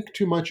if you think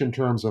too much in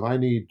terms of I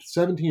need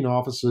 17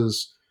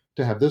 offices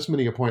to have this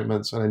many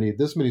appointments and I need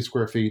this many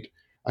square feet,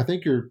 I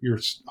think you're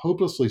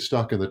hopelessly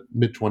stuck in the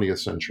mid-20th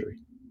century.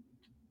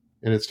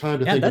 And it's time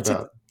to think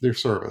about their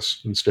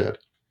service instead.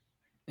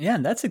 Yeah,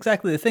 and that's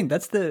exactly the thing.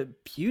 That's the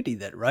beauty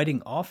that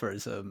writing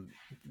offers.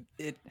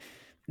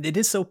 It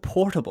is so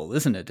portable,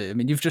 isn't it? I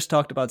mean, you've just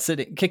talked about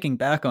kicking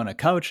back on a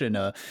couch in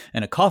a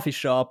coffee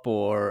shop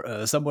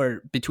or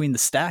somewhere between the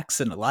stacks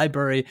in a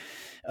library.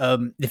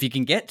 If you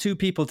can get two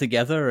people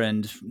together,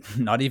 and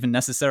not even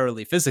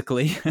necessarily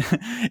physically,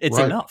 it's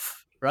Right.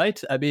 enough,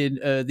 right? I mean,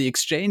 the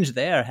exchange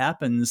there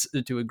happens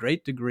to a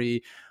great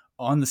degree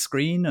on the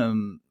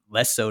screen,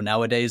 less so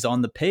nowadays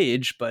on the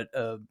page, but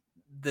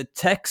the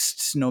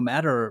text, no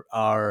matter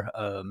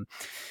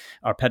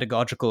our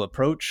pedagogical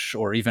approach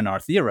or even our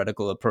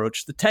theoretical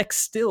approach, the text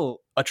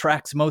still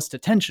attracts most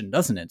attention,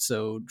 doesn't it?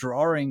 So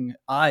drawing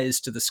eyes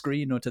to the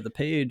screen or to the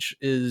page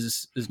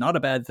is not a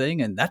bad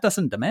thing, and that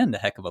doesn't demand a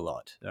heck of a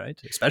lot, right?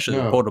 Especially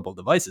with portable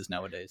devices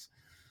nowadays.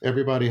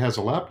 Everybody has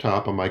a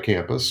laptop on my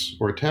campus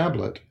or a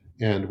tablet,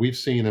 and we've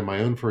seen in my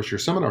own first-year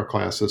seminar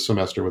class this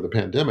semester with the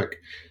pandemic,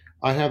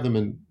 I have them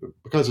in,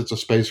 because it's a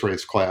space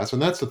race class,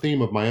 and that's the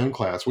theme of my own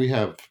class. We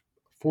have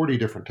 40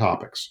 different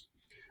topics.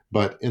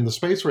 But in the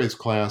space race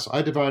class,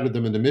 I divided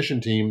them into mission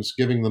teams,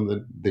 giving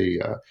them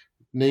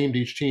named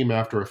each team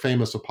after a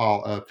famous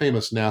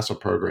NASA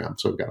program.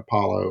 So we've got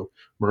Apollo,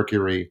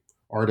 Mercury,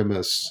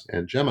 Artemis,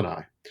 and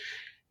Gemini.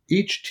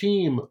 Each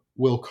team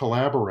will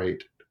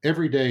collaborate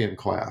every day in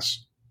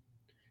class,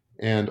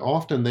 and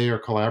often they are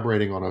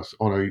collaborating on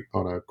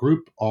a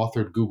group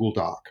authored Google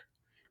Doc.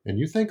 And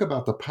you think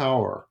about the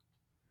power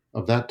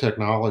of that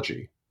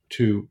technology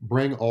to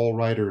bring all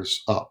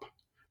writers up.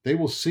 They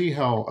will see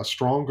how a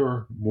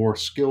stronger, more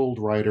skilled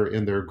writer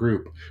in their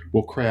group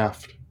will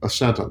craft a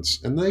sentence,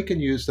 and they can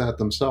use that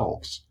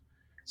themselves.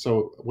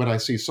 So when I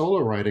see solo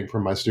writing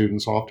from my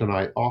students, often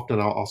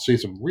I'll see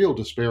some real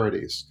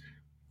disparities.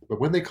 But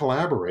when they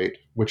collaborate,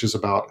 which is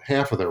about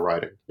half of their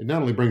writing, it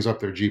not only brings up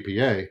their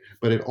GPA,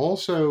 but it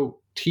also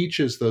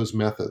teaches those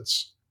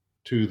methods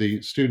to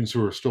the students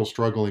who are still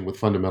struggling with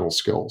fundamental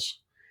skills.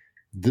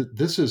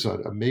 This is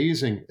an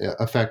amazing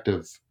effect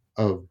of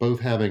both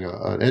having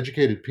an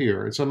educated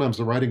peer, and sometimes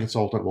the writing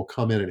consultant will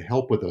come in and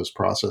help with those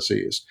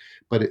processes.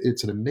 But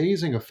it's an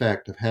amazing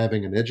effect of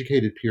having an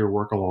educated peer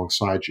work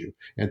alongside you.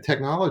 And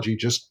technology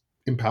just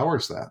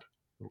empowers that.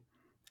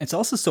 It's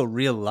also so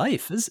real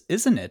life,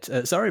 isn't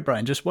it? Sorry,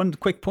 Brian, just one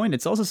quick point.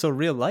 It's also so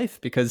real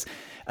life because,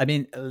 I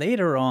mean,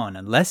 later on,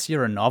 unless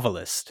you're a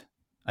novelist,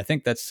 I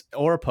think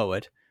or a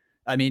poet,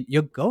 I mean,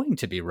 you're going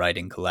to be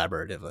writing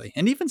collaboratively,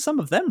 and even some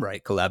of them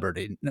write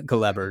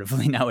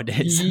collaboratively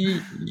nowadays.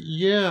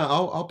 Yeah,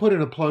 I'll put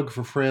in a plug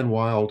for Fran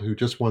Wild, who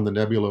just won the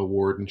Nebula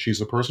Award, and she's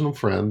a personal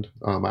friend.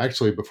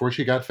 Actually, before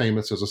she got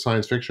famous as a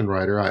science fiction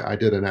writer, I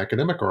did an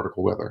academic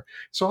article with her,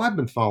 so I've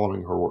been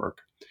following her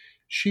work.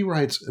 She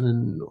writes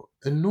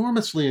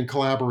enormously in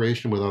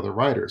collaboration with other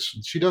writers.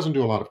 She doesn't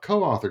do a lot of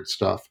co-authored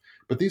stuff,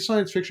 but these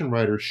science fiction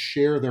writers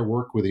share their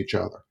work with each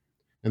other,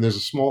 and there's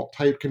a small,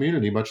 tight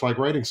community, much like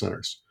writing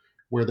centers,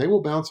 where they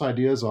will bounce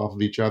ideas off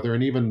of each other.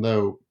 And even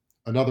though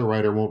another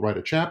writer won't write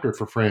a chapter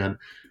for Fran,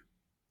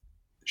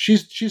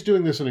 she's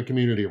doing this in a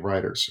community of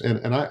writers.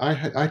 And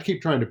I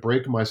keep trying to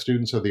break my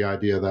students of the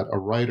idea that a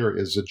writer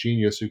is a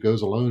genius who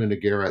goes alone in a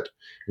garret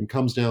and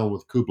comes down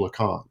with Kubla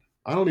Khan.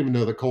 I don't even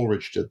know that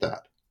Coleridge did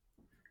that.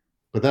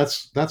 But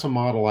that's a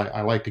model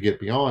I like to get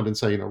beyond and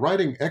say,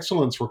 writing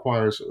excellence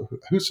requires,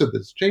 who said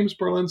this? James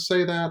Berlin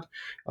say that?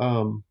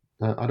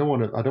 I don't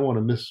want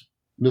to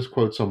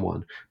misquote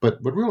someone, but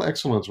real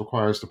excellence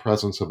requires the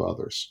presence of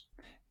others.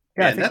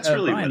 Yeah, I And think, that's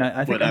really Brian,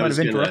 I think what I I might was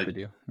have going to. interrupted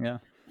you. Yeah.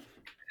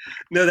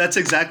 No, that's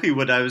exactly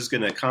what I was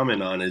going to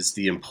comment on is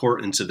the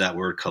importance of that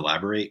word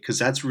collaborate, because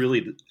that's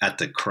really at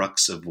the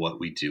crux of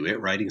what we do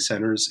at writing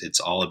centers. It's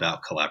all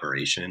about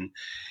collaboration.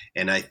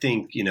 And I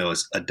think,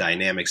 a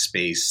dynamic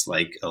space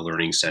like a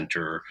learning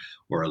center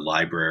or a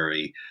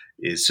library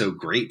is so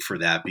great for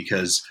that,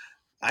 because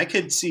I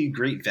could see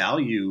great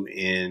value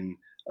in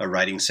a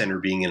writing center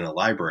being in a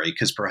library,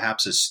 because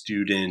perhaps a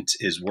student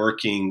is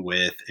working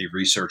with a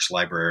research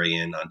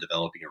librarian on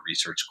developing a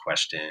research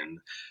question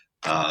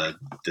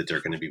that they're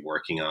going to be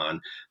working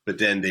on, but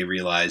then they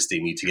realize they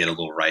need to get a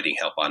little writing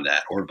help on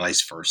that, or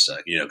vice versa,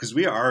 because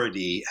we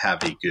already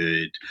have a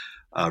good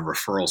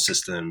referral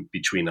system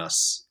between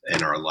us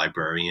and our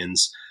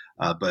librarians.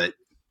 But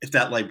if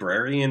that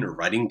librarian or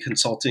writing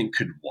consultant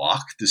could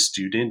walk the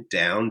student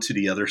down to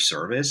the other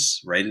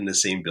service right in the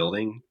same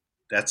building,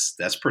 that's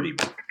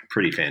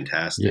pretty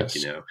fantastic,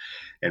 Yes.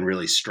 and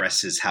really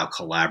stresses how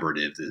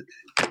collaborative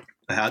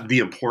the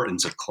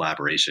importance of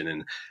collaboration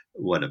and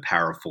what a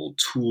powerful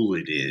tool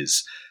it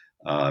is.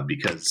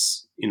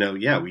 Because,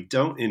 we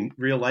don't in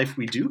real life,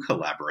 we do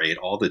collaborate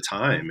all the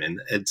time,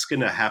 and it's going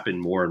to happen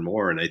more and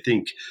more. And I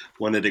think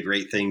one of the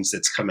great things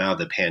that's come out of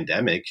the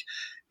pandemic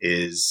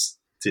is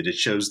that it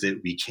shows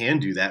that we can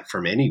do that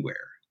from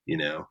anywhere.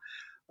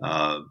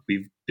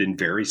 We've been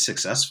very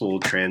successful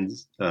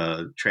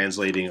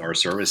translating our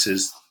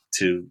services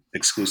to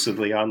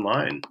exclusively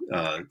online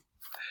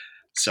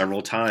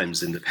several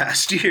times in the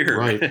past year.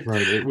 Right.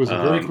 It was a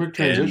very quick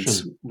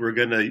transition. And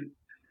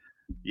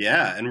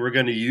we're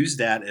going to use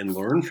that and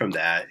learn from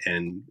that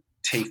and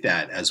take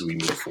that as we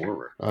move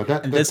forward.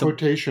 That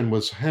quotation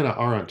was Hannah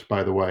Arendt,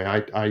 by the way.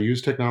 I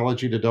used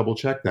technology to double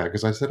check that,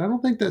 because I said, I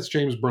don't think that's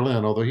James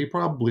Berlin, although he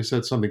probably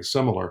said something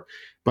similar.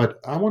 But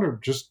I want to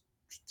just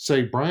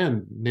say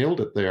Brian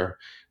nailed it there,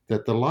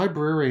 that the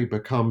library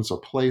becomes a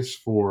place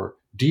for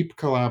deep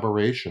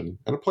collaboration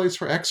and a place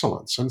for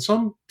excellence. And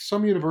some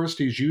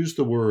universities use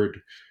the word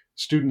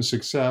student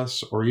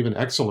success or even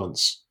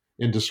excellence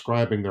in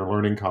describing their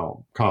learning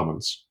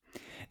commons.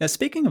 Now,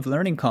 speaking of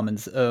learning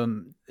commons,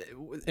 an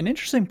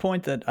interesting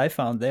point that I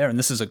found there, and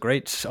this is a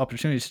great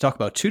opportunity to talk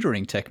about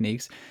tutoring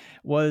techniques,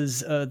 was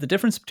the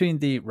difference between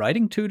the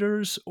writing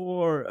tutors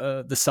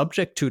or the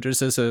subject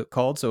tutors, as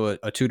called, so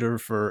a tutor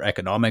for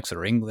economics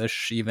or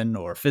English even,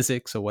 or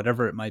physics or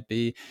whatever it might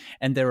be,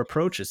 and their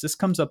approaches. This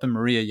comes up in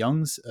Maria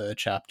Young's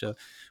chapter,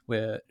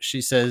 where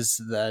she says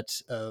that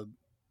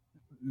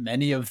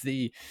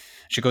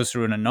she goes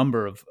through in a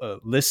number of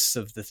lists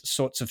of the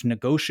sorts of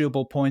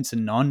negotiable points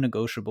and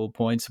non-negotiable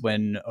points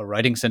when a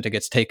writing center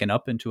gets taken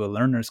up into a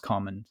learner's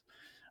commons.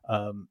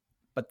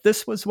 But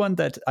this was one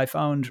that I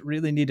found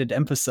really needed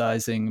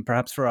emphasizing,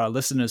 perhaps for our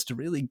listeners to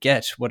really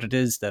get what it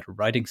is that a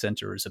writing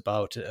center is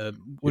about.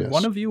 Would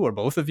one of you or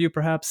both of you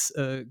perhaps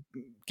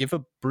give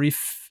a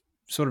brief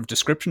sort of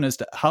description as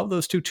to how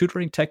those two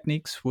tutoring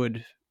techniques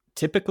would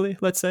typically,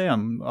 let's say,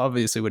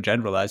 obviously we're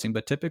generalizing,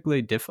 but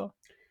typically differ?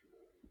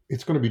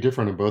 It's going to be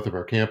different in both of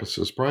our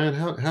campuses. Brian,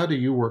 how do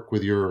you work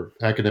with your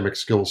academic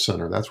skills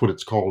center? That's what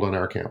it's called on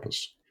our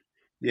campus.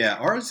 Yeah,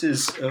 ours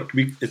is,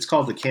 it's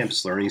called the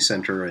Campus Learning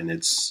Center, and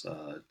it's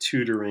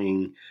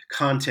tutoring,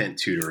 content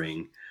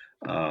tutoring,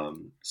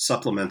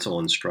 supplemental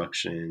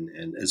instruction,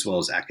 and as well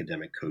as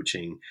academic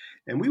coaching.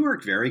 And we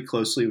work very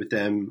closely with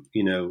them.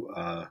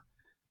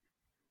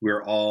 We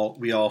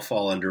all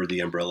fall under the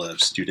umbrella of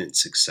student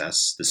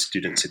success, the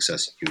student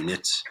success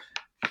unit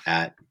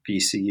at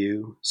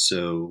VCU.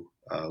 So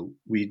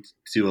we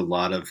do a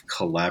lot of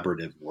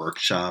collaborative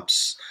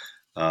workshops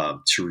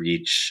to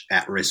reach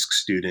at-risk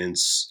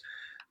students,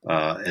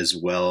 as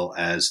well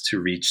as to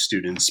reach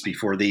students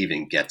before they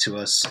even get to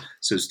us.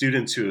 So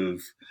students who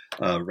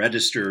have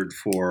registered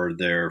for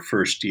their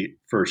first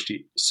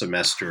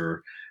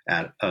semester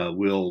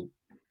will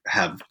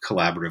have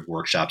collaborative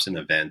workshops and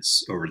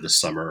events over the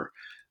summer,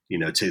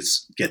 to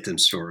get them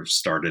sort of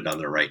started on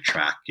the right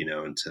track,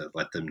 and to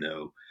let them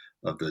know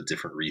of the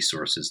different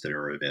resources that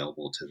are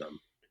available to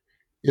them.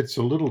 It's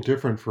a little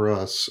different for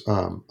us.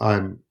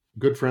 I'm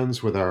good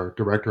friends with our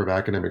director of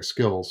academic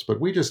skills, but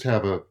we just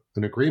have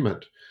an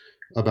agreement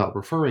about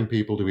referring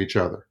people to each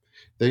other.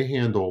 They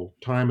handle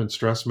time and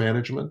stress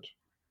management.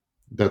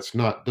 Does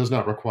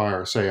not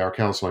require, say, our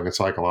counseling and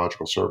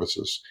psychological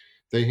services.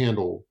 They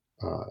handle,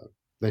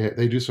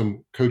 they do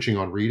some coaching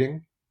on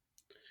reading.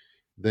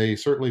 They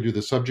certainly do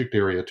the subject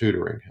area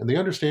tutoring. And the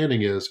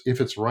understanding is,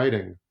 if it's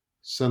writing,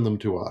 send them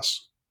to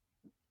us.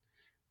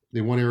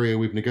 The one area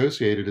we've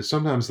negotiated is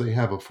sometimes they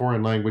have a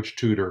foreign language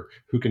tutor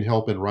who can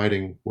help in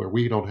writing where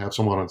we don't have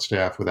someone on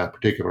staff with that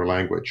particular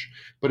language.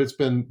 But it's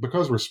been,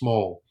 because we're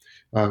small,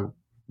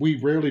 we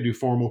rarely do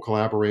formal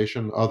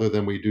collaboration other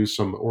than we do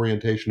some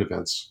orientation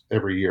events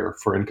every year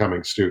for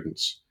incoming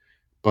students.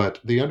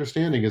 But the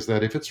understanding is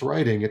that if it's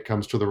writing, it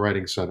comes to the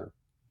writing center.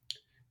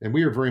 And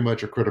we are very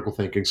much a critical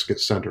thinking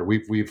center.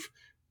 We've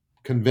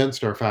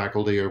convinced our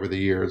faculty over the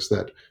years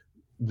that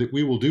that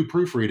we will do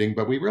proofreading,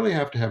 but we really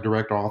have to have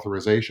direct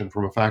authorization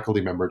from a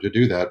faculty member to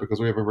do that because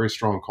we have a very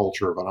strong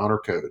culture of an honor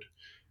code.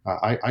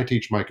 I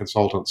teach my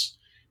consultants,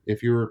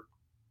 if you're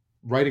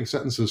writing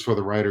sentences for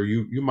the writer,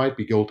 you might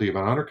be guilty of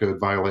an honor code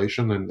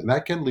violation, and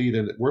that can lead,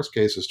 in worst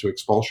cases, to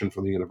expulsion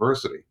from the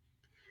university.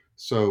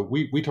 So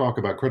we talk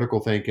about critical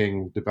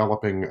thinking,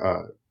 developing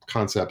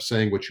concepts,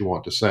 saying what you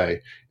want to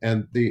say,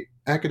 and the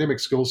Academic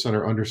Skills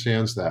Center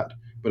understands that.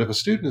 But if a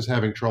student is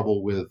having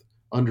trouble with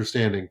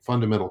understanding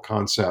fundamental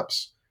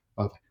concepts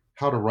of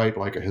how to write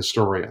like a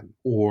historian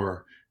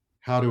or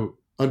how to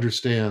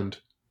understand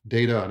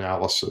data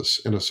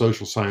analysis in a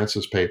social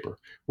sciences paper,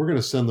 we're going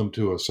to send them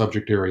to a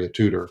subject area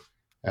tutor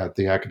at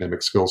the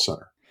Academic Skills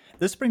Center.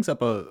 This brings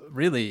up a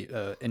really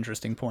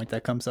interesting point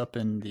that comes up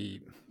in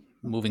the,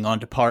 moving on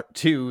to part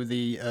 2,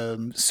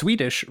 the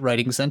Swedish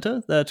Writing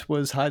Center that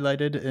was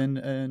highlighted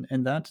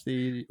in that,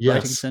 the Yes.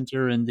 Writing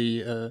Center and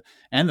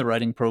the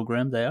writing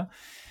program there.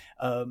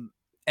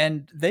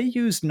 And they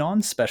use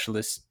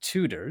non-specialist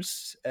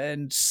tutors,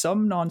 and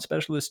some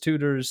non-specialist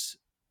tutors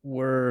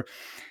were,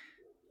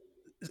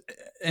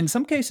 in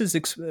some cases,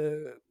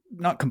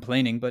 not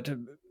complaining, but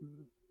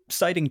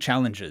citing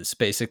challenges,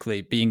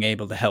 basically being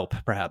able to help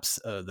perhaps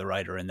the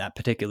writer in that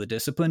particular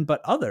discipline.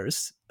 But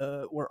others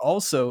were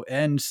also,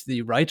 and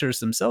the writers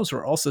themselves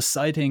were also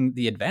citing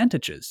the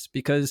advantages,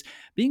 because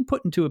being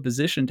put into a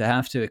position to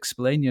have to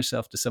explain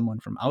yourself to someone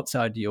from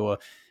outside your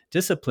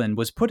discipline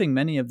was putting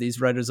many of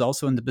these writers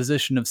also in the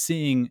position of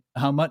seeing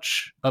how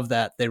much of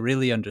that they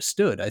really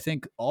understood. I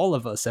think all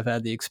of us have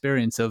had the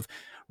experience of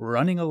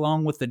running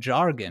along with the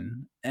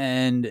jargon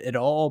and it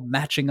all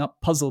matching up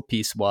puzzle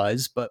piece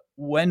wise. But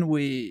when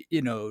we,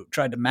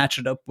 tried to match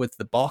it up with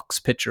the box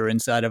picture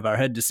inside of our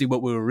head to see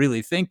what we were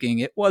really thinking,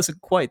 it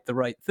wasn't quite the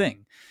right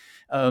thing.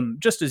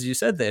 Just as you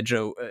said there,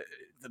 Joe,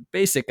 the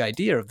basic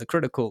idea of the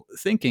critical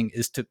thinking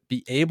is to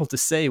be able to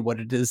say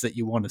what it is that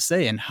you want to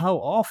say. And how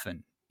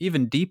often,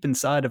 even deep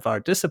inside of our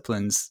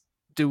disciplines,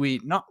 do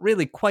we not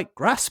really quite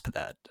grasp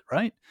that,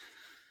 right?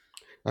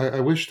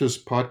 I wish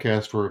this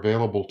podcast were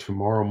available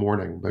tomorrow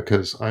morning,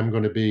 because I'm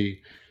going to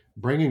be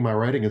bringing my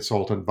writing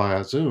consultant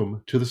via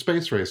Zoom to the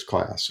space race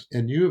class.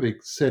 And you have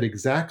said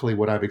exactly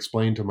what I've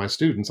explained to my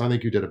students. I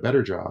think you did a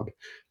better job.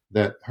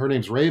 That her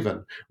name's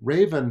Raven.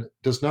 Raven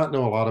does not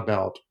know a lot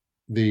about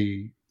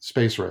the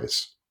space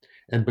race.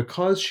 And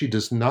because she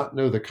does not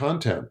know the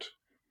content,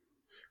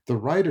 the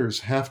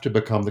writers have to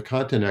become the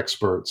content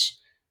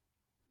experts,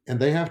 and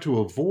they have to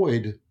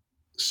avoid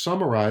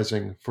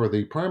summarizing for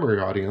the primary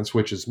audience,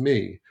 which is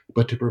me,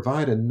 but to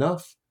provide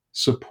enough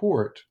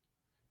support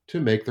to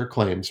make their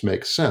claims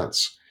make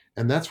sense.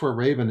 And that's where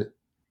Raven,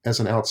 as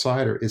an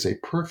outsider, is a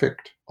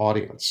perfect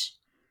audience,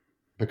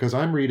 because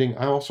I'm reading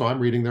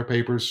their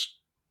papers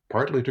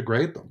partly to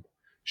grade them.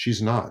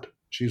 She's not.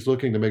 She's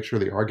looking to make sure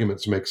the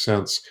arguments make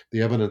sense,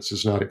 the evidence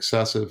is not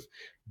excessive.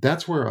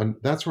 That's where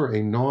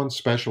a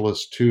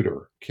non-specialist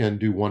tutor can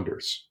do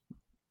wonders.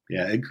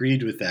 Yeah,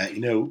 agreed with that.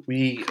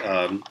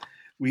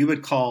 We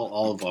would call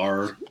all of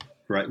our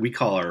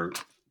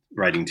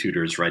writing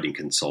tutors writing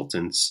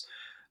consultants,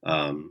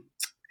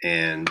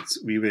 and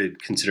we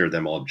would consider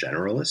them all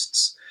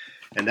generalists.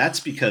 And that's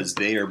because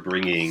they are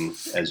bringing,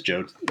 as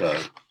Joe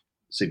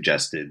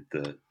suggested,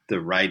 the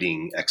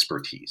writing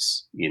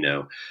expertise.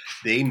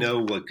 They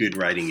know what good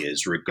writing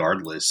is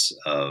regardless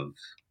of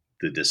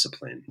the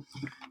discipline.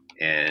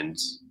 And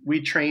we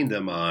train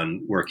them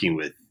on working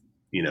with,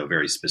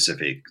 very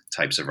specific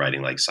types of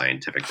writing, like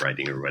scientific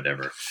writing or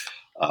whatever.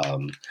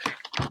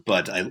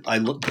 But I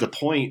look the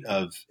point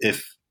of,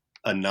 if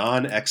a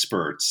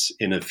non-expert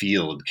in a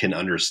field can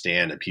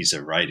understand a piece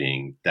of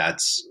writing,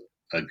 that's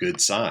a good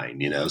sign,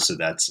 so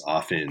that's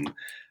often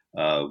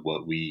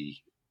what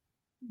we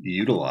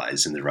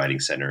utilize in the Writing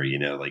Center,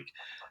 like,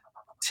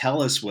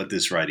 tell us what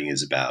this writing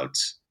is about,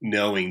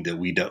 knowing that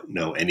we don't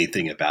know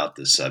anything about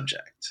the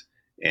subject.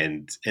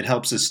 And it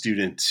helps a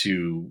student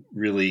to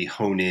really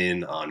hone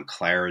in on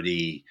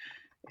clarity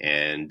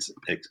and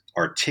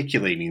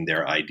articulating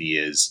their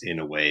ideas in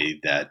a way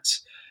that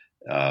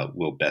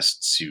will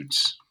best suit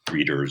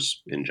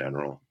readers in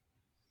general.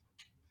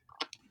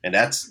 And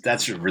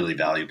that's a really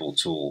valuable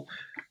tool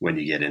when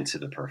you get into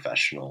the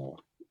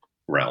professional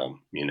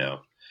realm,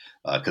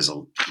 because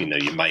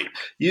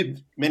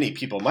many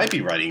people might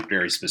be writing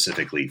very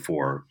specifically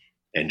for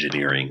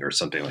engineering or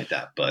something like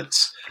that, but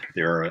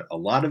there are a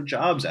lot of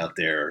jobs out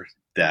there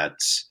that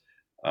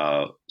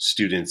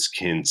students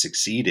can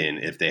succeed in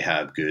if they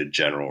have good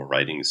general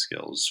writing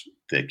skills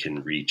that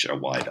can reach a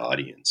wide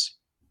audience.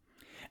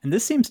 And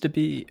this seems to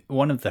be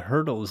one of the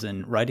hurdles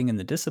in writing in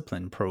the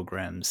discipline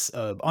programs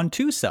on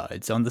two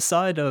sides. On the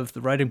side of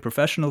the writing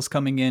professionals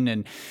coming in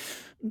and,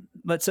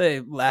 let's say,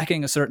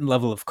 lacking a certain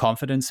level of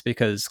confidence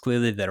because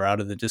clearly they're out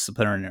of the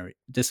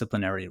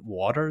disciplinary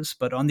waters.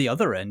 But on the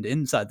other end,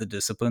 inside the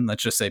discipline,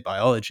 let's just say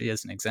biology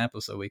as an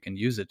example so we can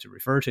use it to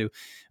refer to,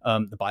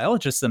 the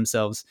biologists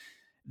themselves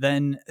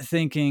then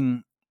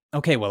thinking,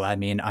 okay, well, I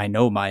mean, I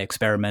know my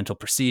experimental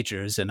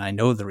procedures and I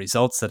know the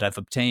results that I've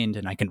obtained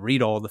and I can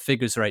read all the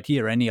figures right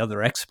here. Any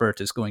other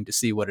expert is going to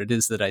see what it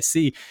is that I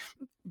see.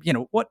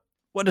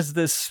 What does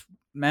this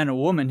man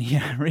or woman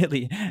here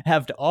really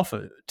have to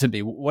offer to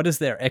me? What is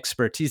their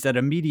expertise? That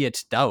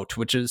immediate doubt,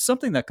 which is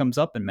something that comes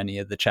up in many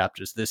of the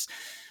chapters, this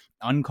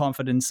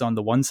unconfidence on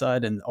the one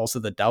side and also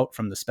the doubt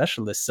from the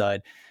specialist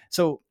side.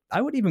 So I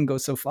would even go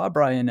so far,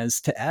 Brian,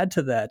 as to add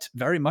to that,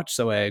 very much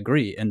so I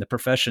agree, in the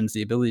professions,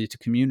 the ability to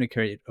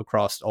communicate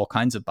across all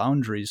kinds of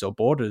boundaries or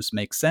borders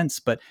makes sense.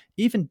 But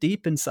even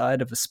deep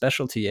inside of a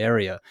specialty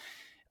area,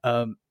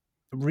 um,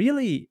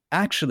 really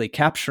actually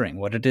capturing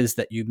what it is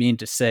that you mean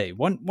to say.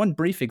 One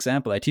brief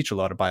example, I teach a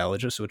lot of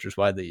biologists, which is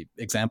why the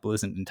example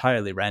isn't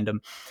entirely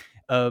random.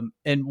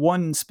 In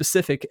one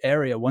specific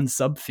area, one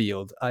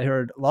subfield, I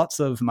heard lots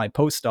of my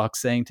postdocs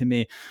saying to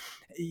me,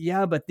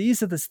 yeah, but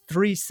these are the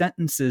three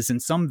sentences in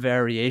some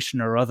variation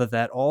or other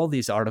that all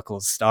these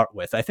articles start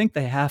with. I think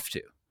they have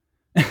to.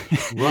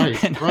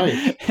 Right, and,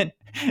 right.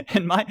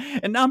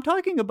 and now I'm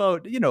talking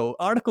about,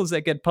 articles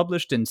that get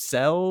published in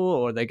Cell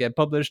or they get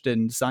published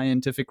in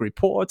scientific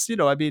reports.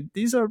 I mean,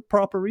 these are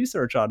proper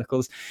research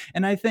articles.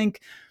 And I think,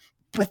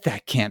 but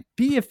that can't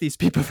be if these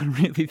people are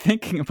really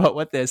thinking about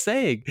what they're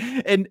saying.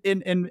 And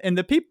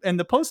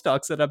the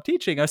postdocs that I'm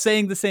teaching are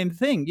saying the same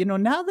thing.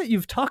 Now that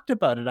you've talked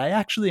about it, I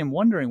actually am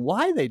wondering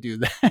why they do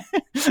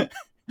that.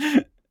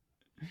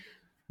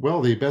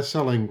 Well, the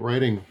best-selling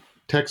writing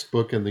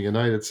textbook in the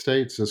United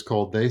States is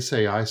called They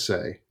Say, I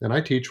Say, and I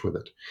teach with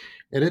it.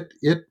 And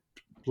it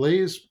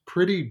lays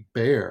pretty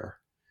bare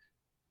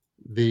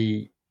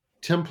the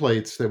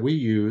templates that we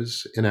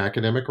use in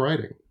academic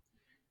writing.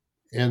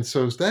 And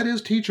so that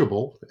is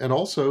teachable, and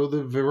also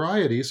the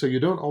variety, so you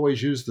don't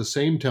always use the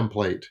same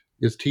template,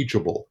 is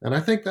teachable. And I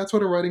think that's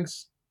what a writing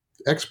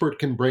expert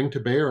can bring to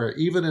bear,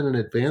 even in an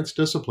advanced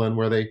discipline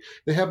where they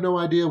have no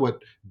idea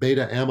what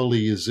beta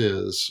amylase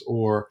is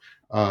or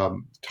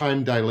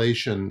time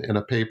dilation in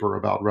a paper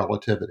about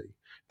relativity.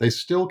 They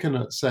still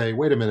can say,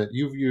 wait a minute,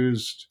 you've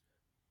used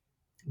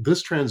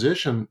this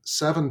transition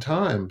 7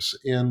 times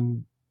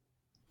in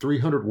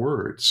 300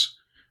 words.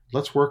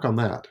 Let's work on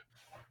that.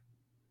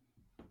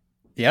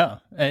 Yeah,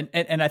 and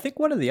I think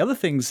one of the other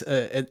things,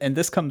 and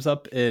this comes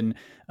up in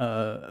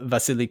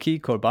Vasiliki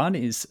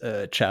Korbani's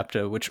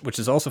chapter, which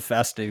is also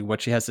fascinating,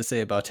 what she has to say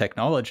about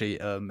technology,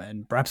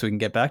 and perhaps we can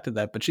get back to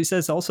that. But she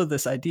says also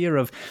this idea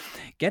of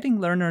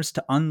getting learners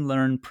to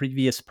unlearn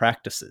previous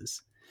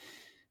practices,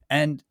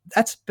 and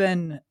that's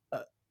been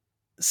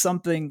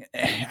something,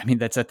 I mean,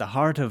 that's at the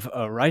heart of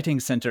a writing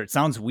center. It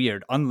sounds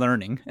weird,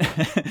 unlearning,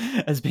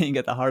 as being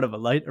at the heart of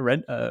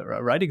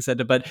a writing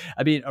center. But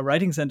I mean, a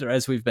writing center,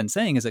 as we've been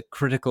saying, is a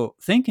critical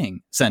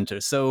thinking center.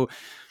 So,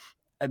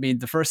 I mean,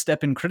 the first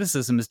step in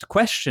criticism is to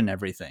question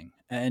everything.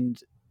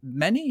 And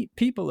many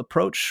people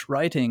approach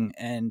writing,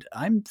 and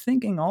I'm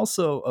thinking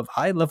also of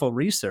high-level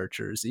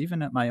researchers,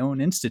 even at my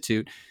own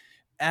institute,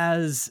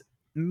 as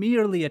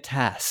merely a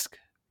task.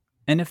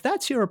 And if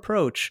that's your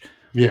approach,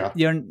 yeah,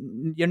 you're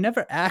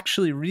never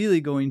actually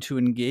really going to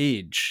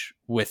engage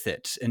with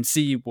it and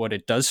see what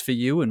it does for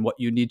you and what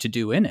you need to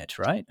do in it,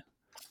 right?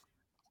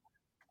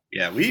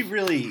 Yeah, we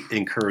really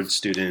encourage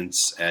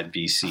students at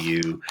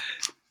VCU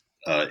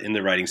in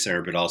the Writing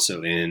Center, but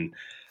also in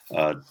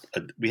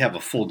we have a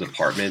full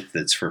department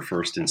that's for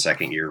first and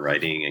second year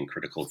writing and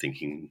critical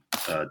thinking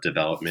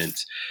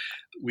development.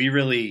 We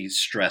really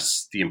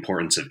stress the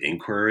importance of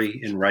inquiry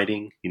in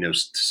writing, to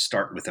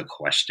start with a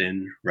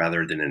question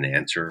rather than an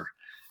answer.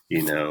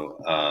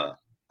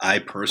 I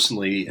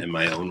personally, in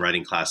my own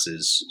writing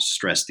classes,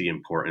 stress the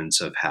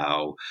importance of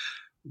how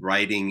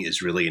writing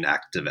is really an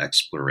act of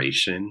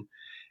exploration.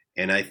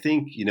 And I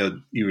think,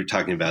 you were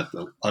talking about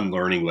the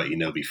unlearning what you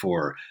know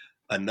before.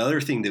 Another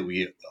thing that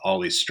we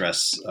always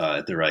stress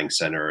at the Writing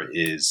Center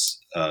is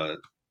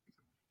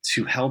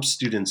to help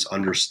students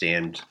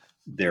understand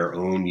their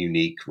own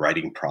unique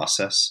writing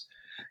process,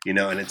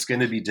 and it's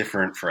going to be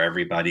different for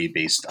everybody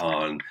based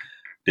on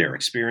their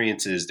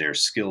experiences, their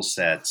skill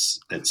sets,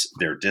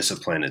 their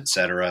discipline,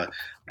 etc.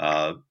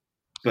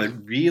 But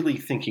really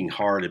thinking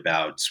hard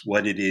about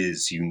what it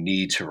is you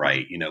need to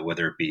write,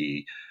 whether it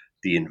be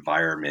the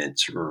environment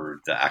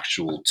or the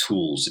actual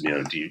tools.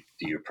 Do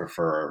you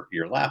prefer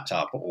your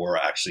laptop, or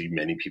actually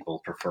many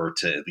people prefer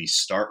to at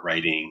least start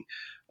writing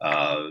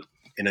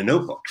in a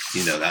notebook,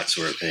 that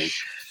sort of thing.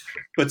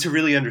 But to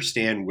really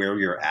understand where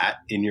you're at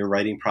in your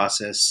writing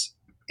process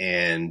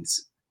and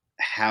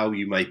how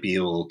you might be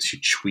able to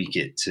tweak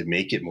it to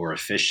make it more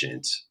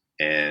efficient.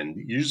 And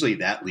usually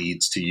that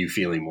leads to you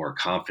feeling more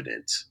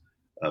confident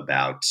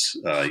about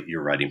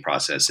your writing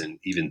process and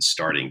even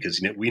starting.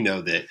 Because we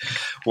know that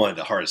one of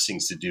the hardest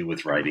things to do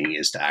with writing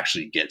is to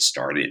actually get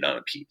started on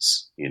a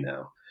piece,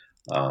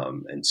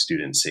 and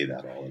students say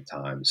that all the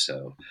time.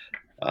 So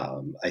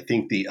I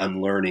think the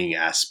unlearning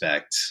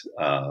aspect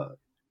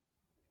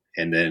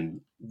and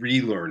then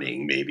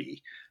relearning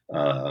maybe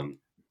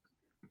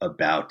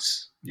about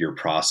your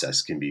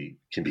process can be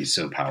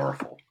so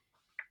powerful.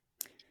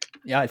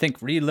 Yeah, I think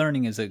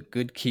relearning is a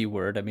good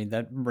keyword. I mean,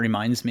 that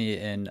reminds me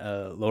in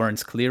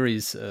Lawrence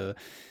Cleary's uh,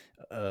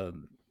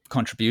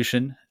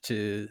 contribution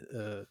to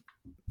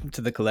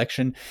the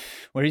collection,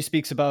 where he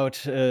speaks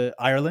about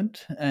Ireland.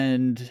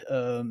 And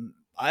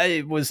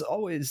I was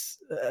always,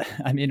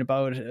 I mean,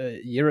 about a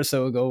year or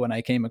so ago when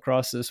I came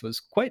across this, was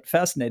quite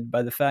fascinated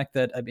by the fact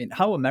that, I mean,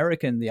 how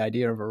American the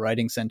idea of a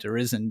writing center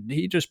is. And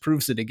he just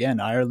proves it again.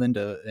 Ireland,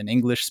 an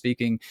English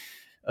speaking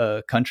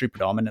country,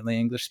 predominantly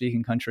English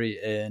speaking country.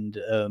 And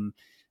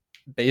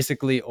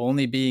basically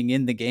only being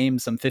in the game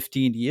some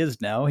 15 years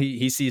now,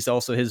 he sees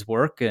also his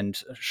work, and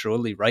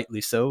surely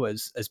rightly so,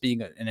 as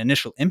being an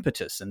initial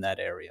impetus in that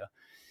area.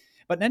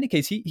 But in any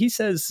case, he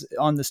says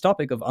on this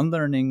topic of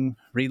unlearning,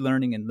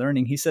 relearning, and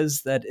learning, he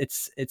says that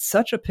it's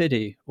such a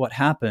pity what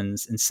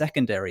happens in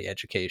secondary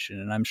education.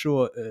 And I'm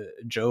sure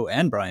Joe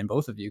and Brian,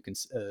 both of you, can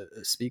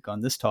speak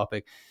on this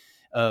topic,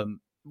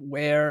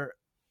 where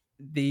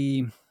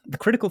the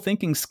critical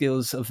thinking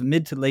skills of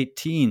mid to late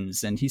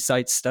teens, and he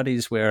cites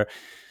studies where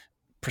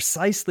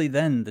precisely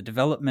then the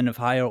development of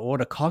higher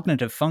order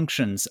cognitive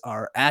functions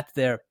are at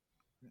their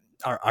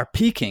are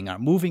peaking, are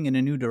moving in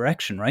a new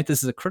direction, right?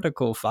 This is a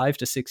critical 5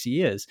 to 6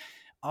 years,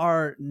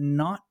 are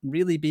not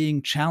really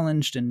being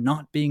challenged and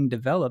not being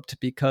developed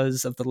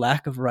because of the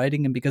lack of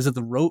writing and because of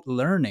the rote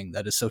learning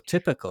that is so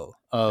typical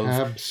of.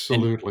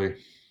 Absolutely.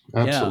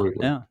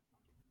 Yeah.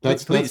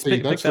 That's Please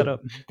pick that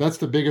up. That's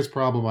the biggest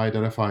problem I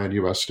identify in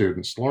U.S.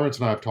 students. Lawrence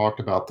and I have talked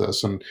about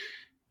this, and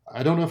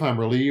I don't know if I'm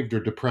relieved or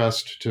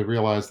depressed to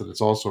realize that it's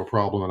also a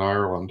problem in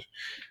Ireland.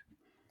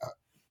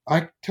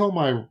 I tell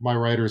my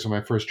writers in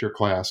my first year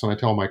class, and I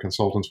tell my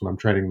consultants when I'm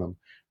training them,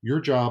 your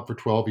job for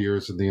 12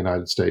 years in the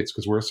United States,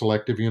 because we're a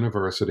selective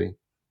university,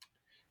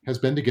 has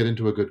been to get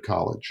into a good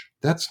college.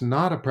 That's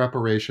not a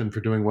preparation for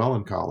doing well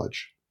in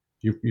college.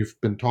 You've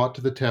been taught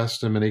to the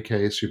test in many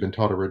cases. You've been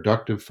taught a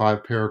reductive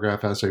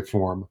 5-paragraph essay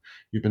form.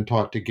 You've been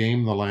taught to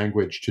game the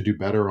language to do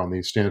better on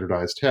these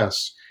standardized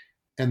tests.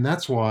 And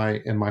that's why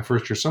in my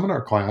first year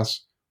seminar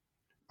class,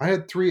 I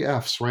had 3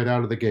 Fs right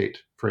out of the gate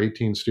for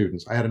 18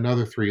 students. I had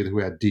another 3 who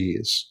had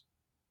Ds.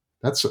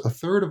 That's a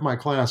third of my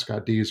class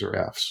got Ds or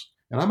Fs.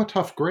 And I'm a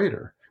tough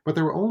grader, but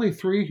there were only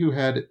 3 who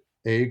had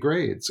A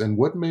grades. And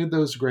what made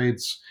those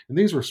grades, and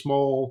these were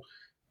small,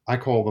 I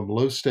call them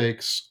low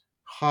stakes,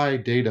 high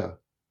data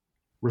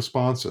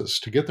responses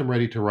to get them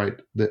ready to write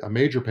a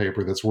major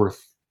paper that's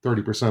worth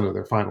 30% of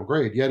their final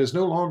grade, yet is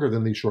no longer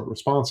than these short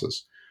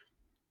responses.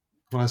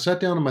 When I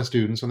sat down with my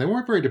students, and they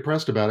weren't very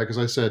depressed about it, because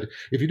I said,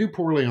 if you do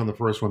poorly on the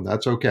first one,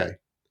 that's okay.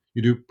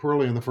 You do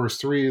poorly on the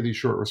first 3 of these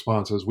short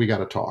responses, we got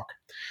to talk.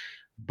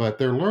 But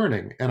they're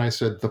learning. And I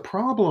said, the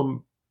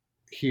problem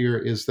here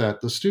is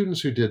that the students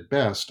who did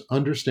best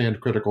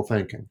understand critical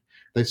thinking.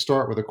 They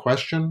start with a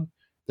question.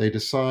 They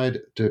decide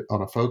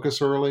on a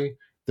focus early.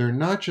 They're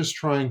not just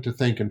trying to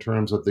think in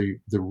terms of the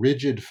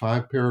rigid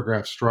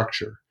 5-paragraph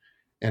structure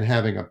and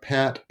having a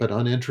pat but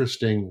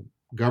uninteresting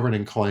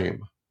governing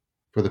claim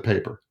for the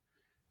paper.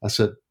 I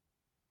said,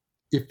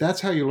 if that's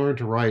how you learn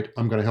to write,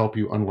 I'm going to help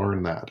you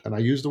unlearn that. And I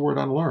use the word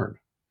unlearn.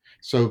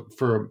 So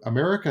for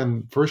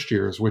American first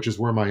years, which is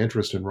where my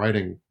interest in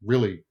writing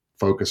really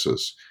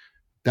focuses,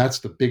 that's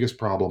the biggest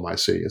problem I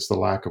see, is the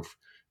lack of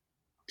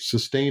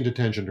sustained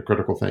attention to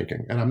critical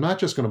thinking. And I'm not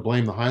just going to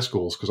blame the high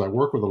schools, because I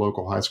work with a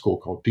local high school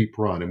called Deep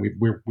Run, and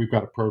we've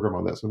got a program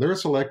on this. And they're a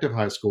selective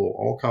high school,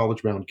 all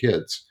college-bound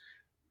kids.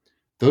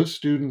 Those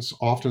students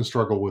often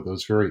struggle with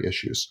those very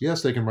issues.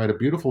 Yes, they can write a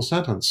beautiful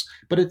sentence,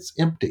 but it's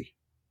empty.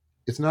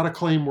 It's not a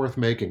claim worth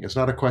making. It's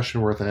not a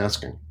question worth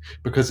asking,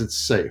 because it's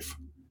safe.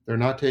 They're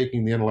not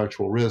taking the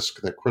intellectual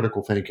risk that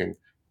critical thinking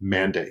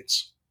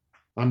mandates.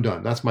 I'm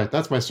done. That's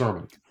my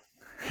sermon.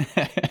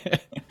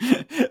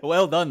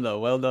 Well done, though.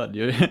 Well done.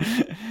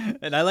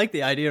 And I like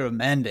the idea of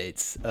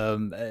mandates.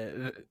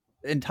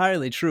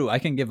 Entirely true. I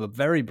can give a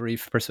very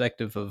brief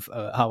perspective of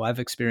how I've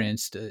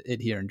experienced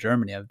it here in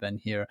Germany. I've been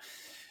here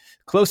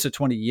close to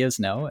 20 years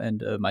now,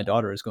 and my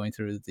daughter is going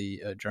through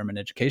the German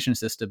education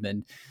system,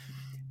 and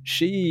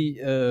she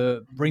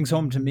brings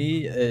home to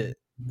me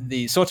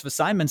the sorts of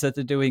assignments that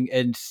they're doing,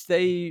 and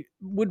they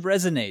would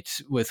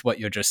resonate with what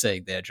you're just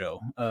saying there, Joe.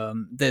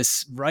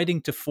 This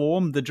writing to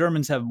form, the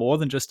Germans have more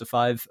than just a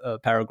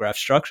 5-paragraph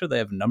structure. They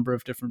have a number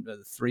of different,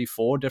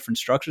 3-4 different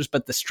structures,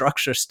 but the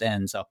structure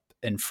stands up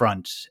in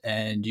front,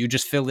 and you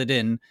just fill it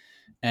in,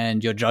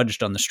 and you're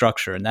judged on the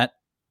structure. And that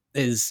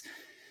is,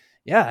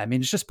 yeah, I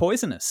mean, it's just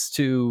poisonous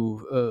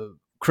to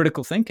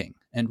critical thinking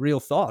and real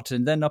thought.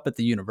 And then up at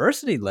the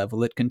university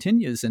level, it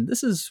continues. And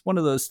this is one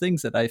of those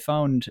things that I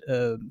found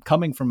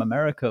coming from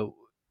America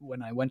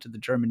when I went to the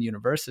German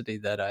university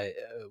that I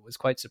was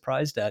quite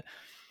surprised at.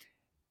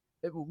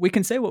 We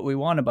can say what we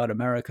want about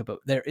America, but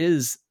there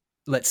is,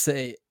 let's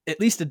say, at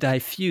least a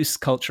diffuse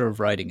culture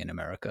of writing in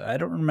America. I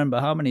don't remember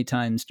how many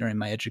times during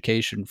my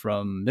education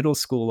from middle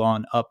school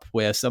on up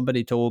where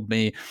somebody told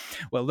me,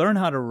 well, learn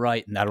how to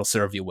write and that'll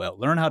serve you well.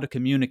 Learn how to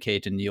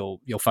communicate and you'll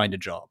find a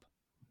job.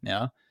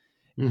 Yeah.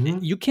 Mm-hmm.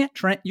 You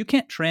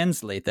can't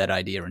translate that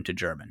idea into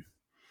German.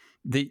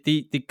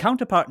 The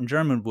counterpart in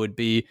German would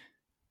be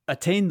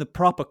attain the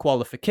proper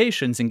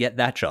qualifications and get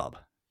that job.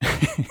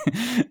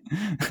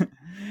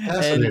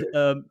 Fascinating.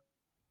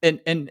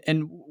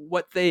 And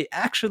what they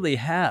actually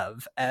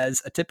have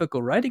as a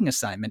typical writing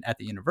assignment at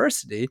the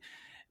university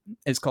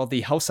is called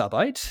the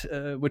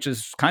Hausarbeit, which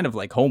is kind of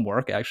like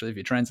homework, actually, if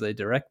you translate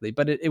directly.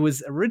 But it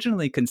was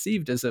originally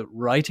conceived as a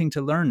writing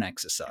to learn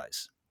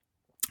exercise.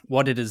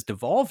 What it has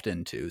devolved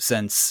into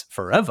since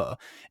forever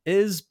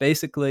is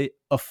basically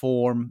a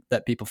form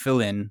that people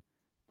fill in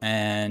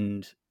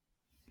and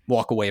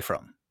walk away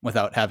from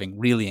without having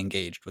really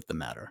engaged with the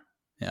matter.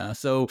 Yeah,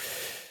 so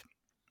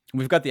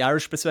we've got the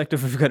Irish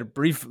perspective. We've got a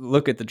brief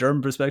look at the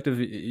German perspective.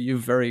 You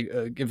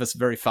give us a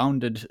very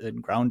founded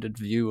and grounded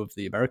view of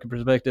the American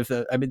perspective.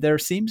 I mean, there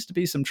seems to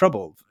be some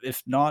trouble,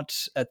 if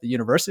not at the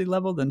university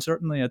level, then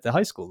certainly at the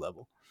high school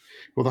level.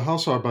 Well, the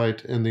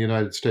Hausarbeit in the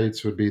United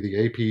States would be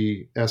the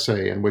AP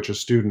essay in which a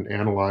student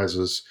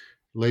analyzes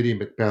Lady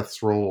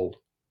Macbeth's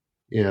role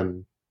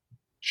in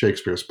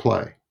Shakespeare's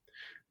play.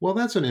 Well,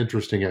 that's an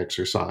interesting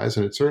exercise,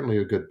 and it's certainly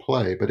a good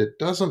play, but it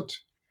doesn't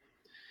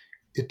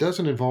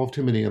involve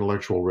too many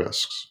intellectual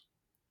risks,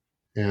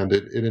 and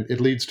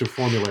it leads to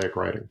formulaic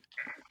writing.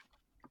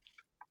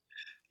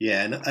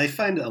 Yeah, and I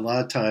find a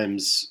lot of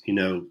times,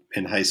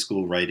 in high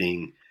school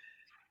writing,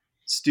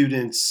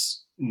 students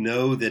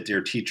know that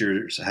their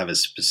teachers have a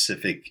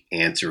specific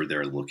answer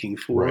they're looking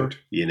for, right.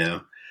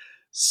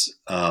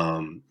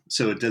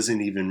 So it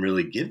doesn't even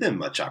really give them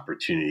much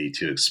opportunity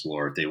to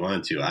explore if they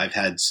wanted to. I've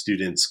had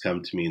students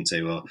come to me and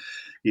say, well,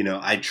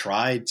 I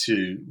tried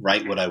to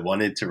write what I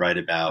wanted to write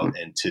about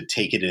and to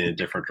take it in a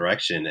different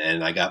direction,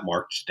 and I got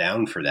marked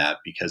down for that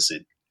because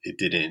it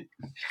didn't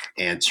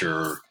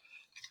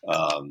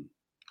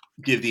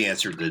give the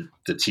answer that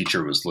the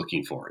teacher was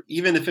looking for,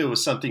 even if it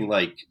was something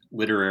like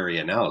literary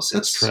analysis.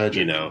 That's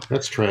tragic.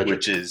 That's tragic.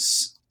 Which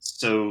is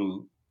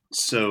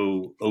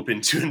so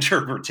open to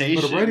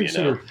interpretation. But a writing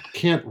center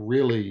can't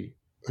really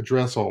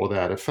address all of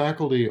that. If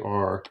faculty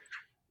are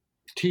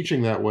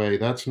teaching that way,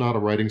 that's not a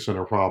writing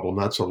center problem.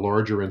 That's a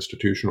larger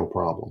institutional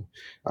problem.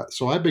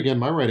 So I begin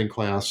my writing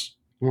class.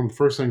 One of the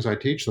first things I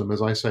teach them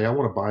is I say, I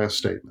want a bias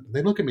statement. And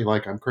they look at me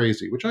like I'm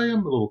crazy, which I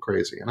am a little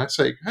crazy. And I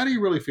say, how do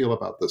you really feel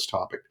about this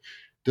topic?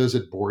 Does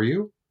it bore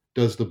you?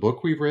 Does the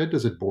book we've read,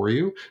 does it bore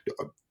you?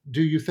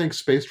 Do you think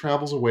space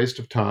travel is a waste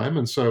of time?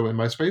 And so in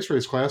my space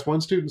race class,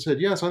 one student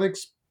said, yes, I think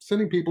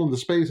sending people into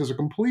space is a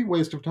complete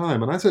waste of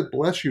time. And I said,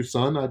 bless you,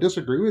 son, I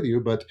disagree with you,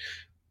 but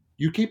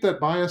you keep that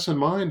bias in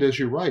mind as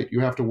you write. You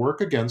have to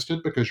work against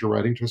it because you're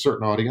writing to a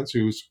certain audience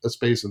who's a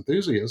space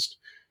enthusiast.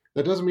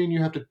 That doesn't mean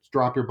you have to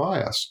drop your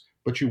bias,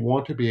 but you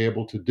want to be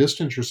able to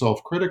distance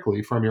yourself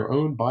critically from your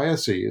own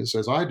biases,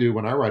 as I do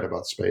when I write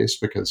about space,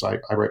 because I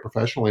write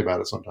professionally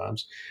about it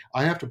sometimes.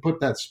 I have to put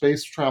that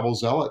space travel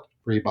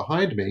zealotry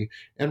behind me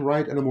and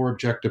write in a more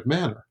objective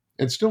manner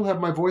and still have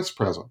my voice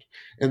present.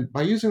 And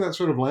by using that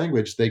sort of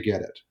language, they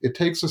get it. It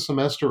takes a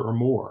semester or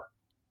more,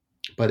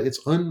 but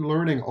it's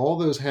unlearning all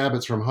those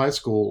habits from high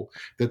school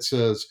that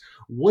says,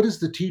 what does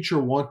the teacher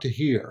want to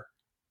hear?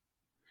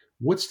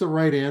 What's the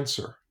right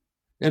answer?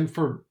 And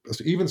for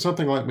even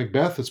something like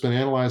Macbeth that's been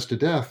analyzed to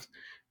death,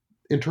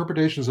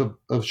 interpretations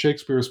of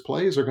Shakespeare's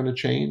plays are going to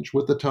change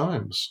with the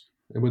times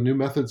and with new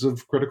methods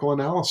of critical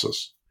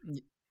analysis.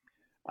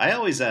 I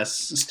always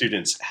ask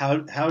students, how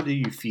do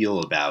you feel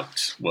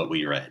about what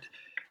we read?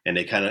 And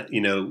they kind of,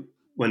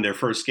 when they're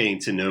first getting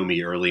to know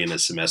me early in a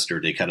semester,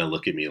 they kind of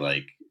look at me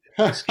like,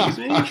 excuse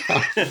me?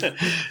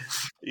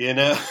 And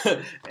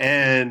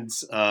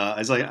I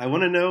was like, I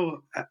want to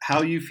know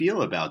how you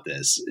feel about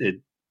this.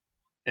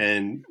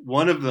 And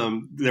one of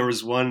them, there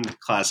was one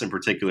class in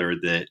particular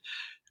that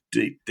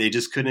they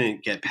just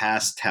couldn't get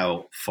past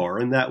how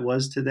foreign that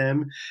was to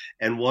them.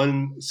 And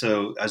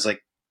so I was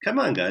like, come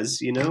on,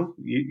 guys,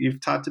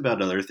 you've talked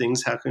about other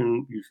things. How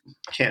come you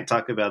can't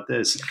talk about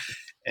this?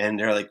 And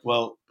they're like,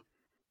 well,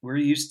 we're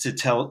used to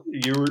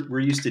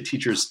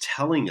teachers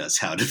telling us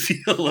how to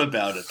feel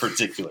about a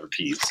particular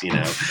piece,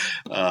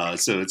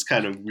 so it's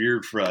kind of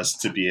weird for us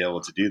to be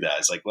able to do that.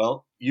 It's like,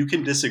 well, you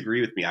can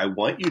disagree with me. I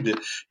want you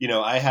to,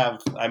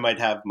 I might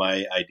have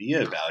my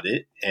idea about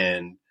it.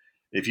 And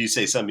if you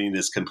say something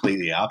that's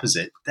completely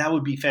opposite, that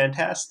would be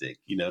fantastic.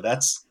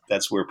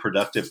 That's where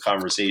productive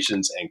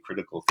conversations and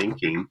critical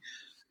thinking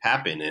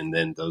happen, and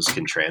then those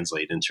can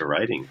translate into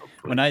writing.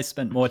 Hopefully. When I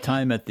spent more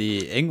time at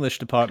the English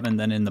department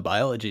than in the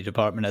biology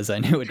department, as I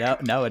knew it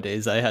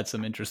nowadays, I had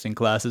some interesting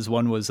classes.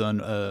 One was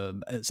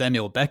on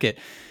Samuel Beckett,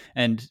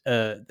 and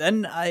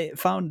then I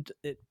found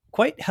it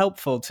quite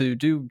helpful to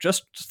do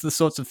just the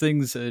sorts of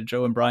things,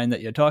 Joe and Brian,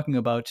 that you're talking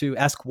about, to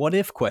ask what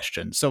if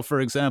questions. So, for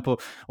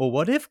example, well,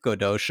 what if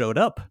Godot showed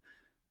up?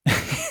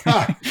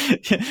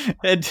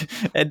 and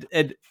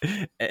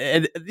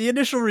the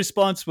initial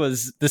response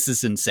was, this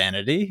is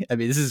insanity. I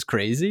mean, this is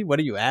crazy. What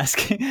are you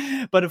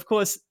asking? But of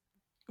course,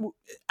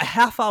 a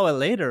half hour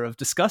later of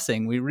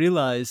discussing, we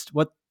realized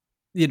what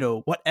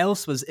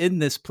else was in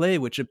this play,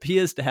 which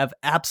appears to have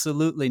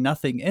absolutely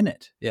nothing in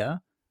it. Yeah.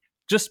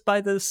 Just by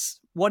this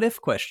what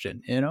if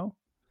question,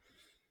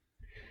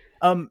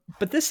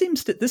 But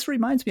this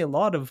reminds me a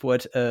lot of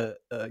what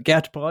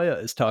Gert Breuer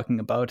is talking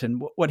about,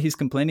 and what he's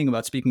complaining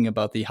about, speaking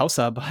about the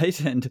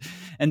Hausarbeit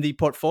and the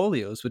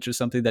portfolios, which is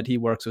something that he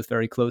works with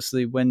very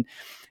closely. When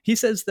he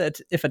says that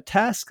if a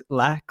task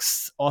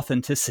lacks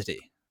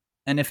authenticity,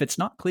 and if it's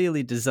not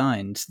clearly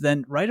designed,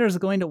 then writers are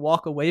going to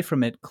walk away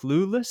from it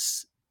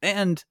clueless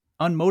and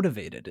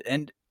unmotivated.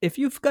 And if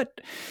you've got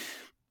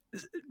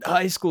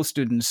high school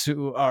students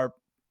who are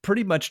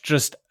pretty much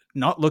just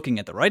not looking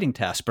at the writing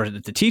task, but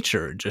at the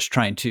teacher, just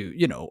trying to,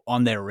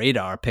 on their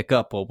radar, pick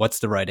up, well, what's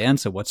the right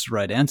answer? What's the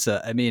right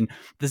answer? I mean,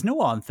 there's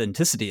no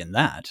authenticity in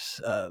that.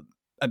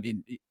 I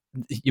mean,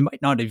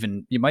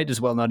 you might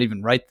as well not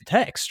even write the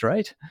text,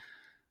 right?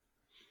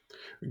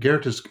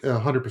 Garrett is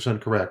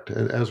 100% correct,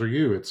 as are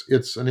you.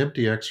 It's an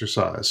empty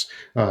exercise.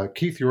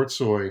 Keith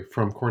Yortsoy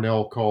from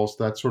Cornell calls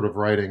that sort of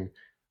writing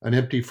an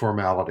empty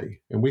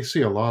formality. And we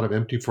see a lot of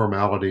empty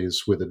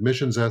formalities with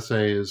admissions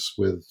essays,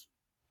 with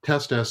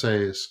test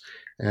essays,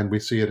 and we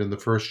see it in the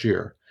first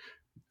year.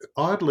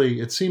 Oddly,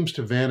 it seems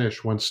to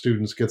vanish when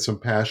students get some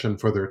passion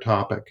for their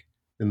topic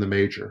in the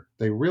major.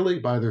 They really,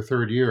 by their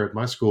third year at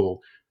my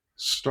school,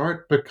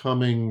 start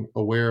becoming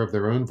aware of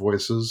their own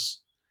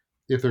voices,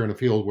 if they're in a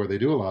field where they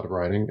do a lot of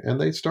writing, and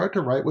they start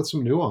to write with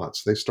some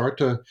nuance. They start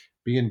to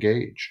be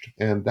engaged,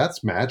 and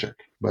that's magic.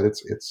 But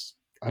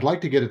I'd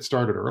like to get it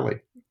started early.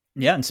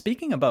 Yeah, and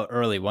speaking about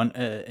early, one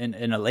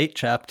in a late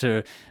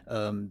chapter,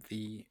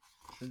 the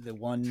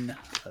one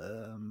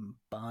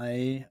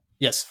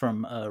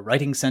from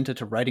Writing Center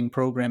to Writing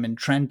Program in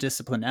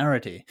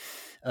Transdisciplinarity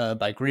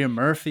by Greer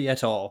Murphy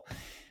et al.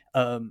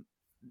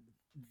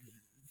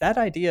 That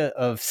idea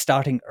of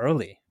starting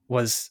early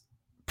was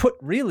put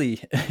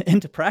really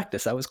into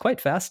practice. I was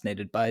quite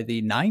fascinated by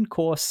the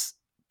 9-course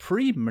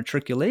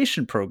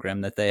pre-matriculation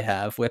program that they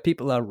have, where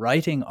people are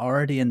writing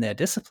already in their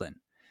discipline.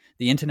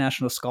 The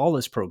International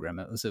Scholars Program,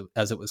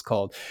 as it was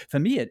called. For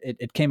me,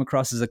 it came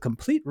across as a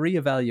complete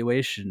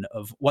reevaluation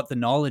of what the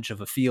knowledge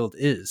of a field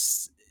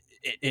is.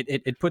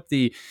 It put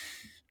the,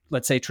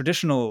 let's say,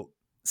 traditional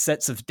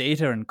sets of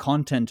data and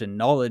content and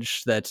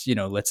knowledge that,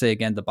 let's say,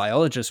 again, the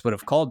biologist would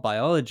have called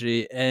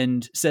biology,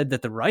 and said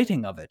that the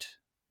writing of it,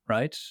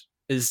 right,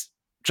 is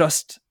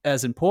just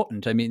as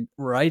important. I mean,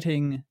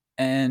 writing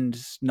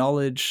and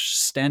knowledge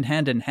stand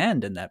hand in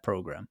hand in that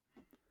program.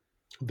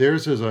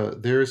 Theirs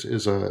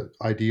is a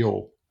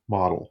ideal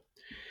model.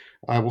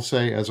 I will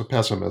say, as a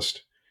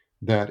pessimist,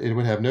 that it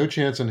would have no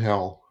chance in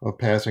hell of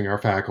passing our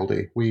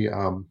faculty. We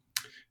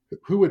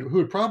who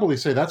would probably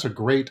say that's a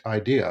great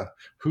idea.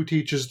 Who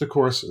teaches the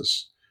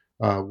courses?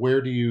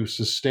 Where do you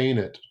sustain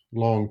it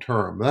long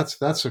term?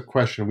 That's a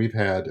question we've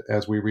had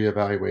as we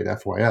reevaluate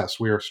FYS.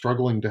 We are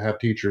struggling to have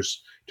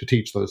teachers to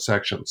teach those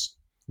sections.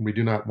 We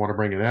do not want to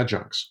bring in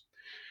adjuncts.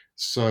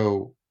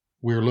 So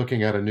we're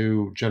looking at a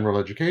new general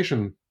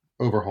education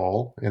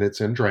overhaul, and it's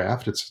in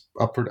draft. It's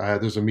up for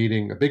there's a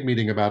big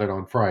meeting about it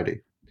on Friday.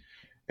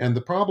 And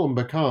the problem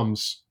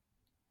becomes,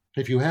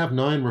 if you have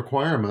 9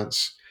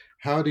 requirements,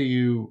 how do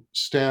you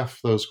staff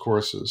those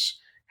courses?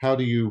 How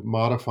do you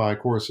modify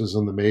courses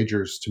in the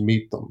majors to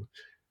meet them?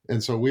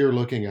 And so we are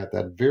looking at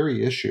that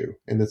very issue,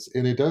 and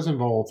it does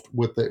involve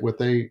what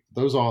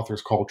those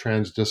authors call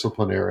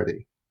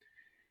transdisciplinarity.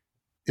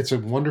 It's a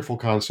wonderful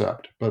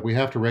concept, but we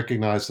have to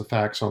recognize the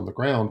facts on the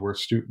ground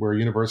where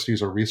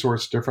universities are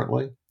resourced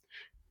differently.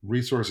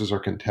 Resources are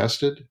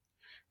contested.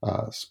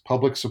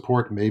 Public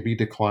support may be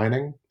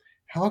declining.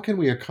 How can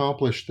we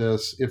accomplish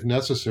this, if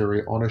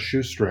necessary, on a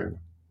shoestring?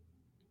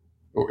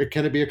 Or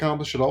can it be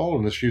accomplished at all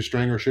on a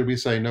shoestring? Or should we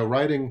say, no,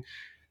 writing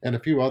and a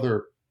few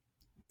other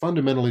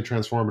fundamentally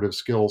transformative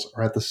skills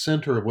are at the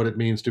center of what it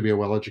means to be a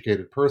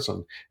well-educated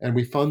person, and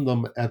we fund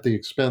them at the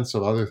expense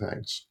of other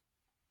things,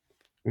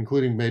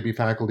 including maybe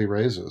faculty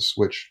raises,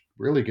 which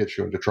really gets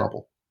you into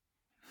trouble.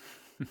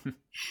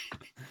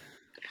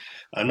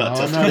 I'm not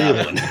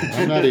either.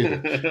 I'm not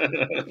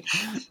either.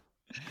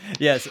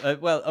 Yes.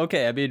 Well,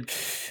 okay. I mean,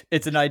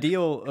 it's an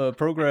ideal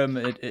program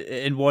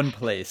in one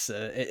place.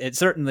 It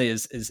certainly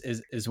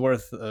is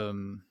worth,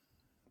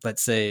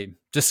 let's say,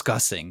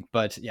 discussing.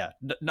 But yeah,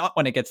 not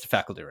when it gets to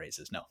faculty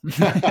raises. No.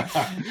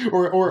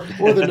 or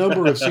the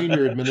number of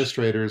senior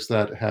administrators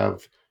that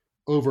have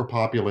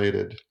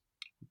overpopulated.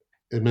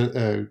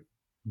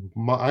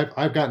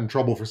 I've gotten in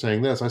trouble for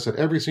saying this. I said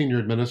every senior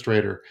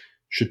administrator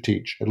should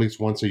teach at least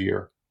once a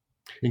year,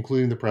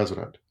 including the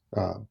president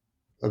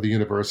of the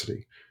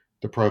university,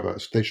 the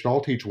provost. They should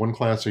all teach one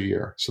class a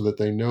year so that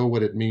they know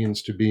what it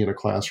means to be in a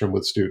classroom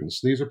with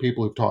students. These are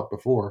people who've taught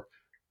before.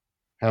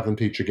 Have them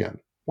teach again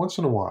once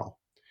in a while.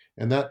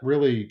 And that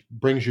really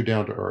brings you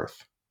down to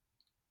earth.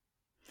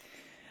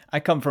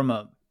 I come from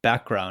a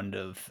background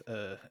of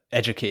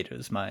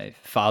educators. My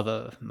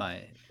father,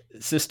 my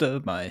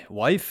sister, my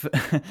wife,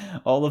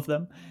 all of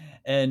them.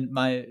 And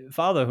my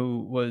father,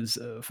 who was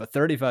for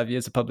 35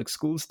 years a public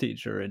schools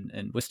teacher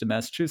in Worcester,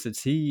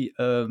 Massachusetts, he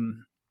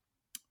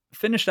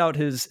finished out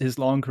his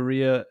long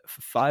career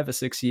for 5 or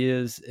 6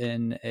 years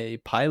in a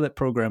pilot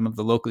program of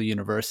the local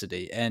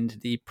university. And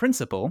the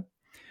principal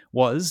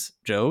was,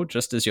 Joe,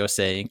 just as you're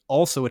saying,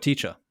 also a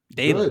teacher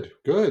daily.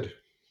 Good.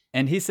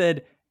 And he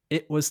said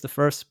it was the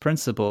first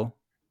principal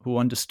who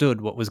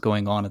understood what was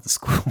going on at the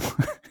school.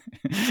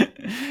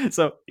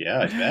 So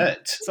yeah, I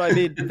bet. So, I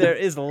mean, there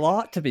is a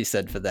lot to be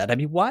said for that. I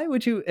mean, why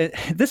would you?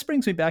 This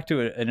brings me back to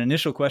an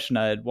initial question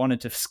I had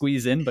wanted to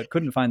squeeze in, but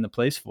couldn't find the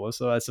place for.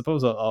 So I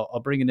suppose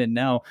I'll bring it in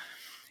now.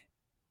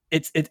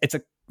 It's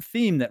a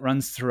theme that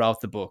runs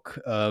throughout the book.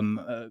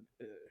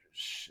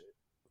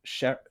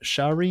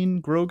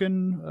 Shireen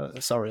Grogan.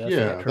 Sorry, that's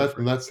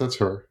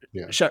her.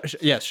 Yeah,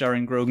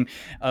 Shireen Grogan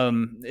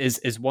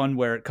is one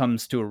where it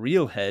comes to a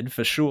real head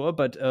for sure.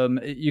 But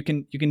you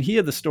can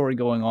hear the story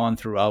going on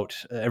throughout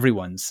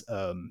everyone's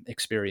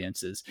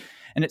experiences,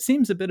 and it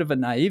seems a bit of a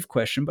naive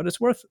question, but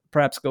it's worth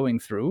perhaps going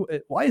through.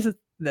 Why is it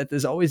that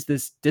there's always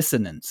this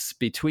dissonance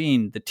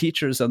between the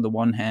teachers on the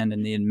one hand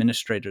and the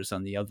administrators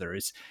on the other?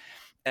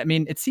 I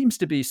mean, it seems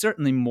to be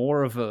certainly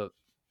more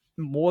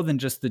than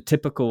just the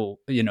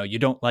typical, you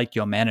don't like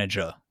your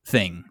manager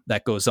thing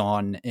that goes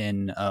on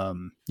in,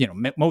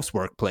 most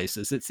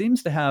workplaces. It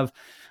seems to have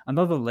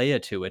another layer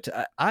to it.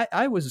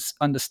 I was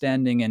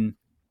understanding, and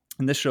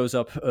this shows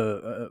up,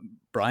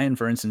 Brian,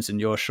 for instance, in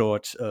your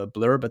short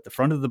blurb at the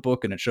front of the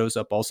book, and it shows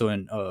up also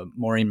in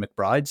Maureen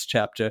McBride's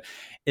chapter,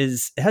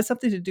 it has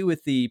something to do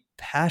with the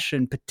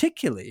passion,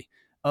 particularly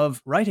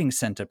of writing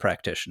center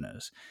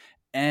practitioners,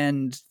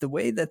 and the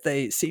way that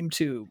they seem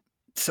to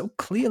so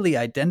clearly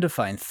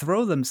identify and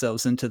throw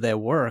themselves into their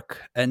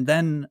work, and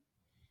then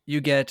you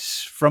get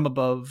from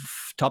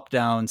above, top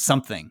down,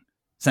 something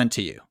sent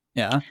to you.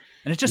 Yeah.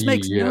 And it just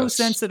makes no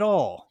sense at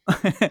all.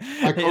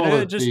 I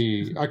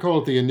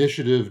call it the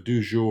initiative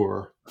du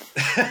jour.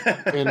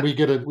 And we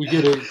get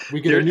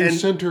a new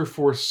center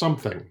for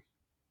something.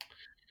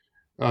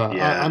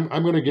 I'm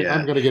going to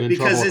get in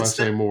trouble if I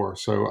say more,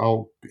 so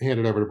I'll hand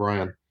it over to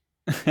Brian.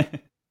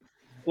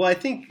 Well, I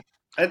think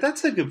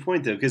that's a good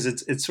point, though, because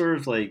it's sort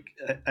of like,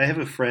 I have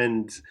a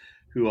friend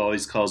who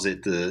always calls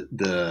it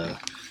the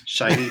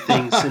shiny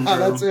thing syndrome.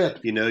 That's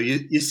it.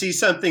 You see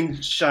something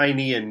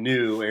shiny and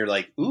new, and you're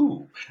like,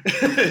 ooh,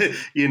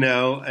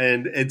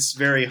 and it's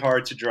very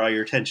hard to draw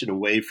your attention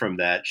away from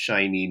that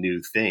shiny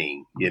new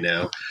thing,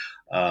 and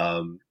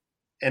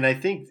I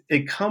think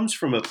it comes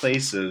from a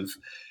place of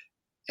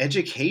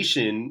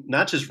education,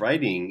 not just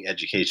writing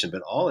education,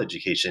 but all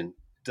education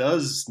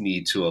does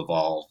need to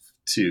evolve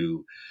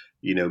to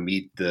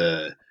meet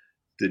the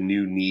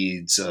new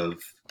needs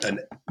of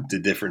the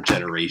different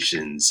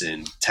generations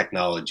and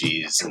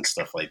technologies and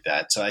stuff like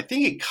that. So I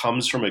think it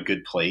comes from a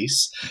good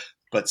place,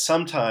 but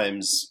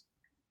sometimes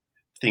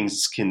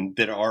things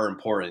that are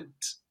important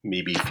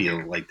maybe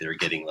feel like they're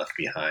getting left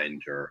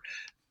behind or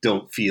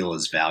don't feel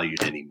as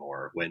valued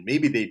anymore, when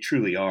maybe they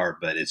truly are,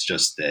 but it's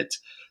just that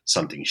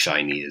something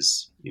shiny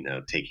is,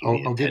 taking the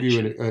attention. I'll give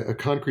you a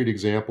concrete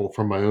example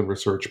from my own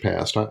research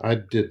past. I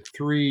did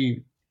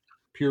 3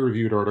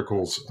 peer-reviewed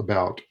articles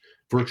about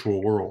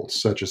virtual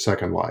worlds such as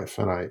Second Life,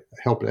 and I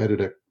helped edit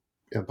an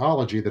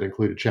anthology that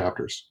included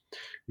chapters.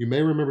 You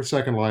may remember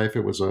Second Life.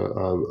 It was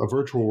a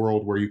virtual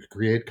world where you could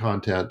create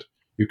content,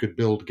 you could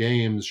build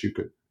games, you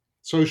could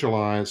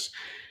socialize,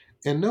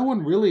 and no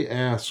one really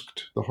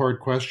asked the hard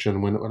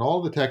question when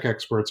all the tech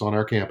experts on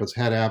our campus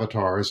had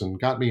avatars and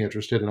got me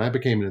interested, and I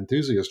became an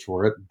enthusiast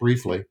for it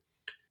briefly.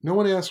 No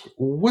one asked,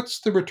 what's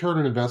the return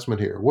on investment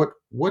here? What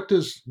are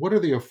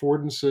the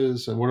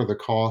affordances and what are the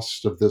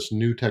costs of this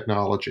new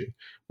technology?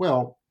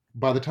 Well,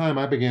 by the time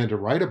I began to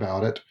write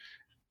about it,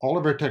 all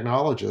of our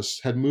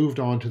technologists had moved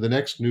on to the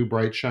next new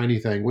bright shiny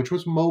thing, which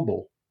was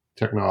mobile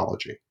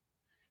technology.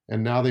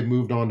 And now they've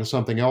moved on to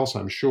something else,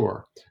 I'm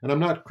sure. And I'm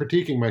not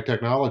critiquing my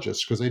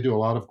technologists because they do a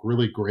lot of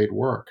really great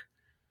work.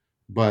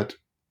 But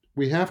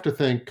we have to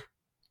think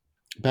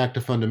back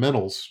to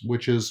fundamentals,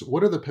 which is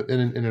what are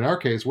in our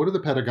case, what are the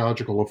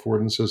pedagogical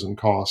affordances and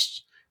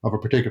costs of a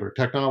particular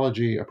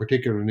technology, a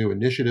particular new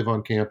initiative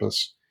on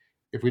campus?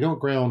 If we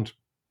don't ground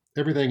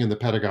everything in the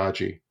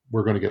pedagogy,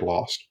 we're going to get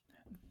lost.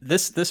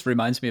 This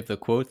reminds me of the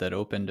quote that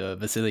opened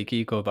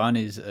Vasiliki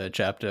Kovani's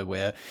chapter,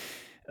 where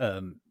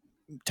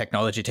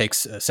technology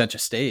takes center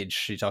stage.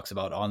 She talks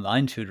about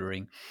online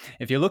tutoring.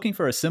 If you're looking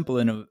for a simple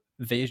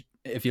innovative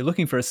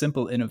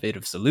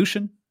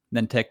solution,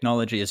 then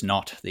technology is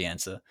not the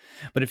answer.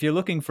 But if you're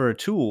looking for a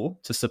tool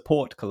to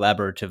support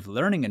collaborative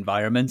learning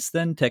environments,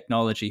 then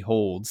technology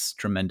holds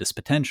tremendous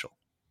potential.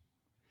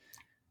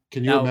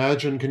 Can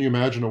you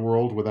imagine a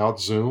world without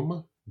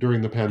Zoom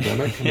during the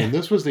pandemic? I mean,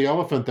 this was the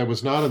elephant that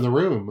was not in the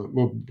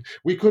room.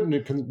 We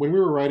couldn't, when we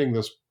were writing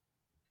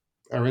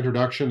our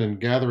introduction and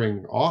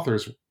gathering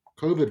authors,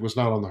 COVID was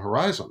not on the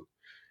horizon.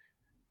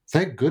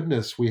 Thank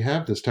goodness we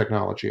have this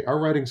technology. Our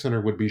writing center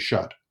would be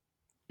shut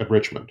at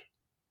Richmond.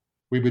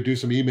 We would do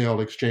some email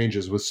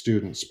exchanges with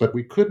students, but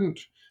we couldn't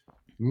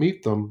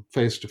meet them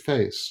face to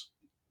face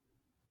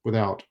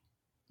without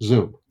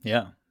Zoom.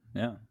 Yeah.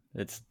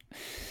 It's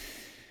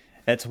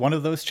one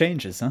of those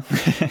changes, huh?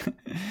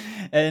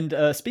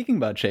 And speaking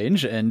about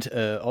change, and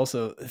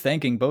also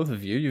thanking both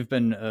of you, you've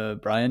been,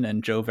 Brian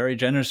and Joe, very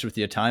generous with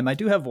your time. I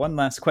do have one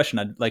last question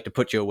I'd like to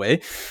put your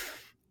way.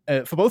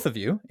 For both of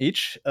you,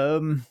 each,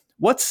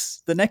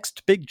 What's the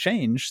next big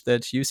change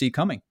that you see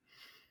coming?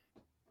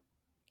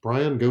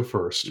 Brian, go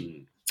first.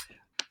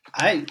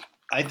 I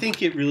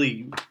think it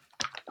really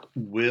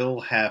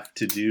will have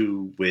to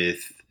do with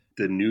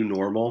the new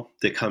normal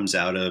that comes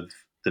out of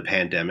the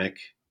pandemic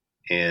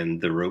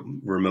and the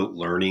remote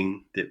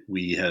learning that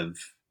we have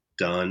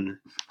done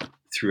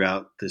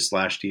throughout this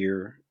last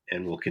year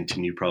and will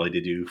continue probably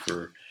to do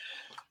for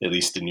at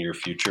least the near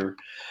future.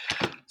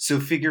 So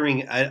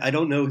figuring, I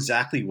don't know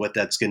exactly what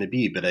that's going to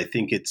be, but I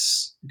think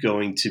it's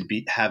going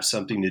to have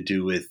something to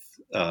do with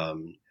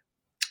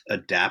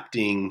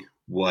adapting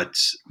what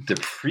the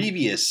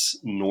previous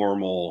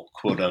normal,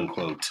 quote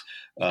unquote,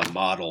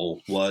 model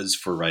was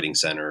for writing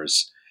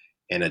centers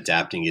and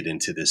adapting it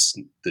into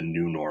the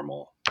new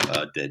normal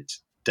that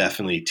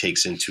definitely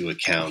takes into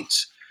account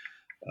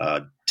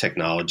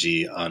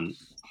technology on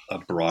a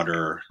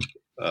broader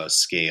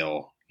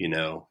scale,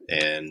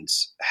 and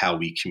how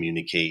we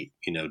communicate,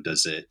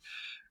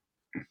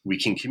 we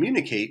can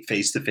communicate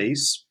face to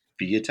face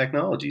via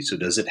technology. So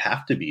does it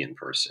have to be in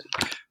person?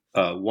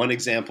 One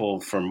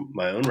example from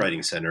my own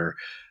writing center,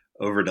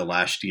 over the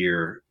last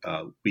year,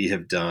 we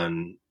have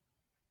done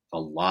a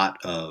lot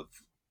of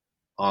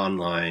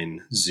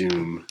online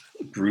Zoom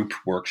group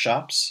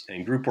workshops,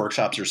 and group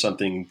workshops are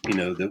something,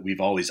 that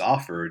we've always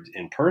offered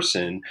in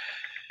person.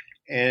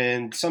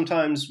 And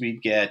sometimes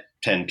we'd get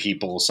 10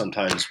 people.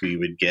 Sometimes we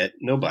would get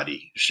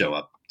nobody show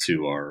up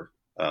to our,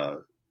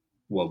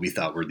 what we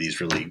thought were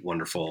these really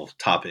wonderful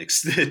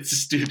topics that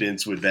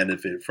students would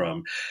benefit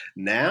from.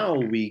 Now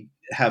we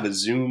have a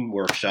Zoom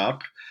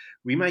workshop.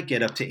 We might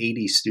get up to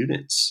 80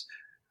 students,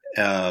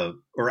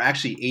 or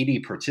actually 80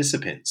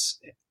 participants,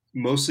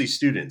 mostly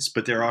students,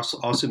 but there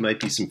also might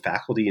be some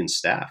faculty and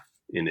staff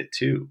in it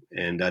too.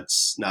 And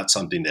that's not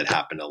something that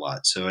happened a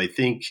lot. So I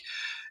think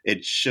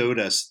it showed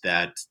us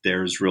that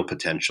there's real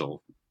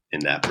potential in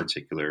that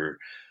particular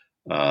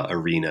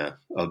arena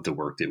of the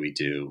work that we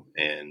do.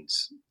 And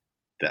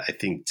I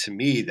think to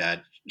me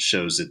that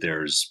shows that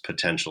there's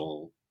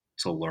potential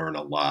to learn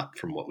a lot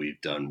from what we've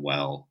done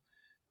well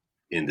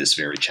in this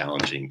very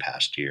challenging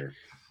past year.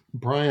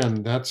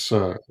 Brian, that's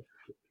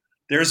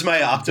there's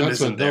my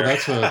optimism there.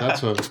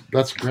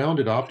 That's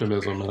grounded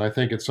optimism, and I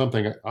think it's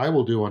something I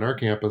will do on our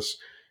campus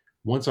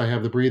once I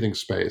have the breathing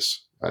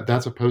space.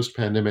 That's a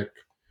post-pandemic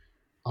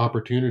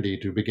opportunity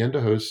to begin to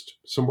host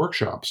some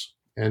workshops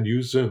and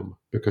use Zoom,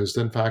 because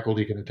then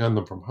faculty can attend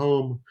them from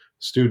home.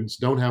 Students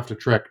don't have to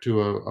trek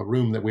to a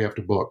room that we have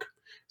to book.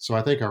 So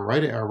I think our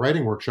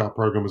writing workshop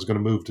program is going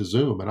to move to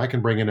Zoom, and I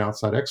can bring in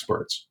outside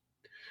experts.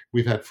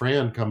 We've had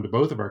Fran come to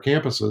both of our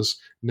campuses.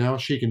 Now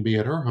she can be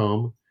at her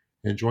home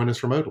and join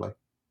us remotely.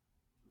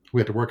 We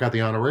have to work out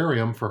the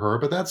honorarium for her,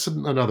 but that's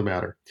another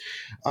matter.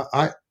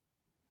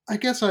 I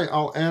guess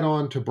I'll add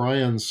on to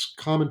Brian's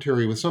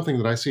commentary with something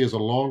that I see as a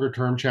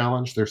longer-term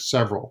challenge. There's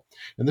several,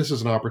 and this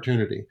is an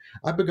opportunity.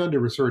 I've begun to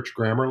research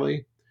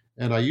Grammarly,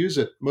 and I use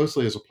it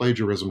mostly as a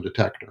plagiarism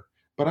detector.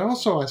 But I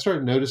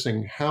started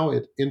noticing how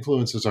it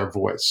influences our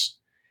voice.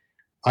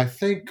 I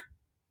think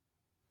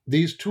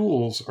these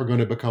tools are going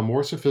to become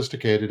more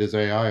sophisticated as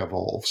AI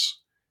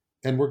evolves,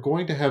 and we're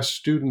going to have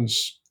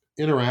students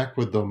interact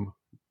with them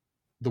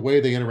the way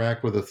they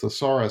interact with a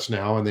thesaurus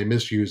now, and they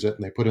misuse it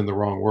and they put in the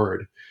wrong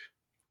word.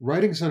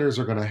 Writing centers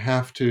are going to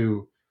have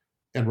to,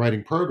 and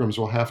writing programs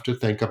will have to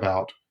think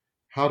about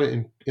how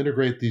to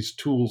integrate these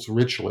tools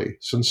richly,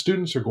 since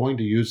students are going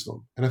to use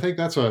them. And I think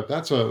that's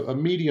a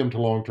medium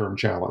to long-term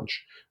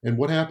challenge. And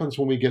what happens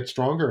when we get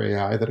stronger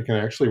AI that it can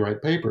actually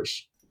write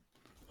papers?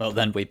 Well,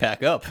 then we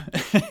pack up.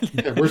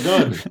 Yeah, we're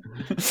done.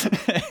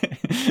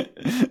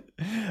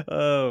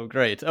 Oh,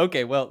 great.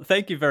 Okay, well,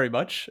 thank you very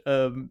much.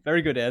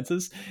 Very good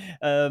answers.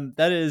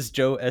 That is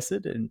Joe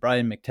Essid and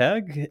Brian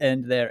McTague,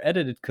 and their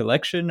edited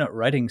collection,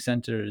 Writing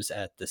Centers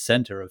at the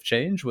Center of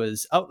Change,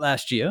 was out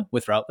last year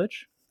with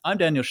Routledge. I'm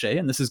Daniel Shea,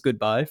 and this is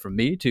goodbye from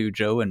me to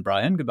Joe and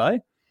Brian. Goodbye.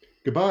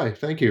 Goodbye.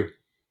 Thank you.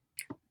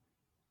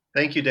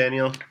 Thank you,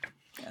 Daniel.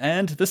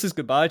 And this is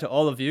goodbye to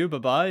all of you.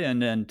 Bye-bye,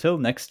 and until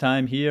next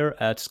time here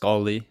at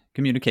Scholarly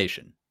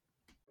Communication.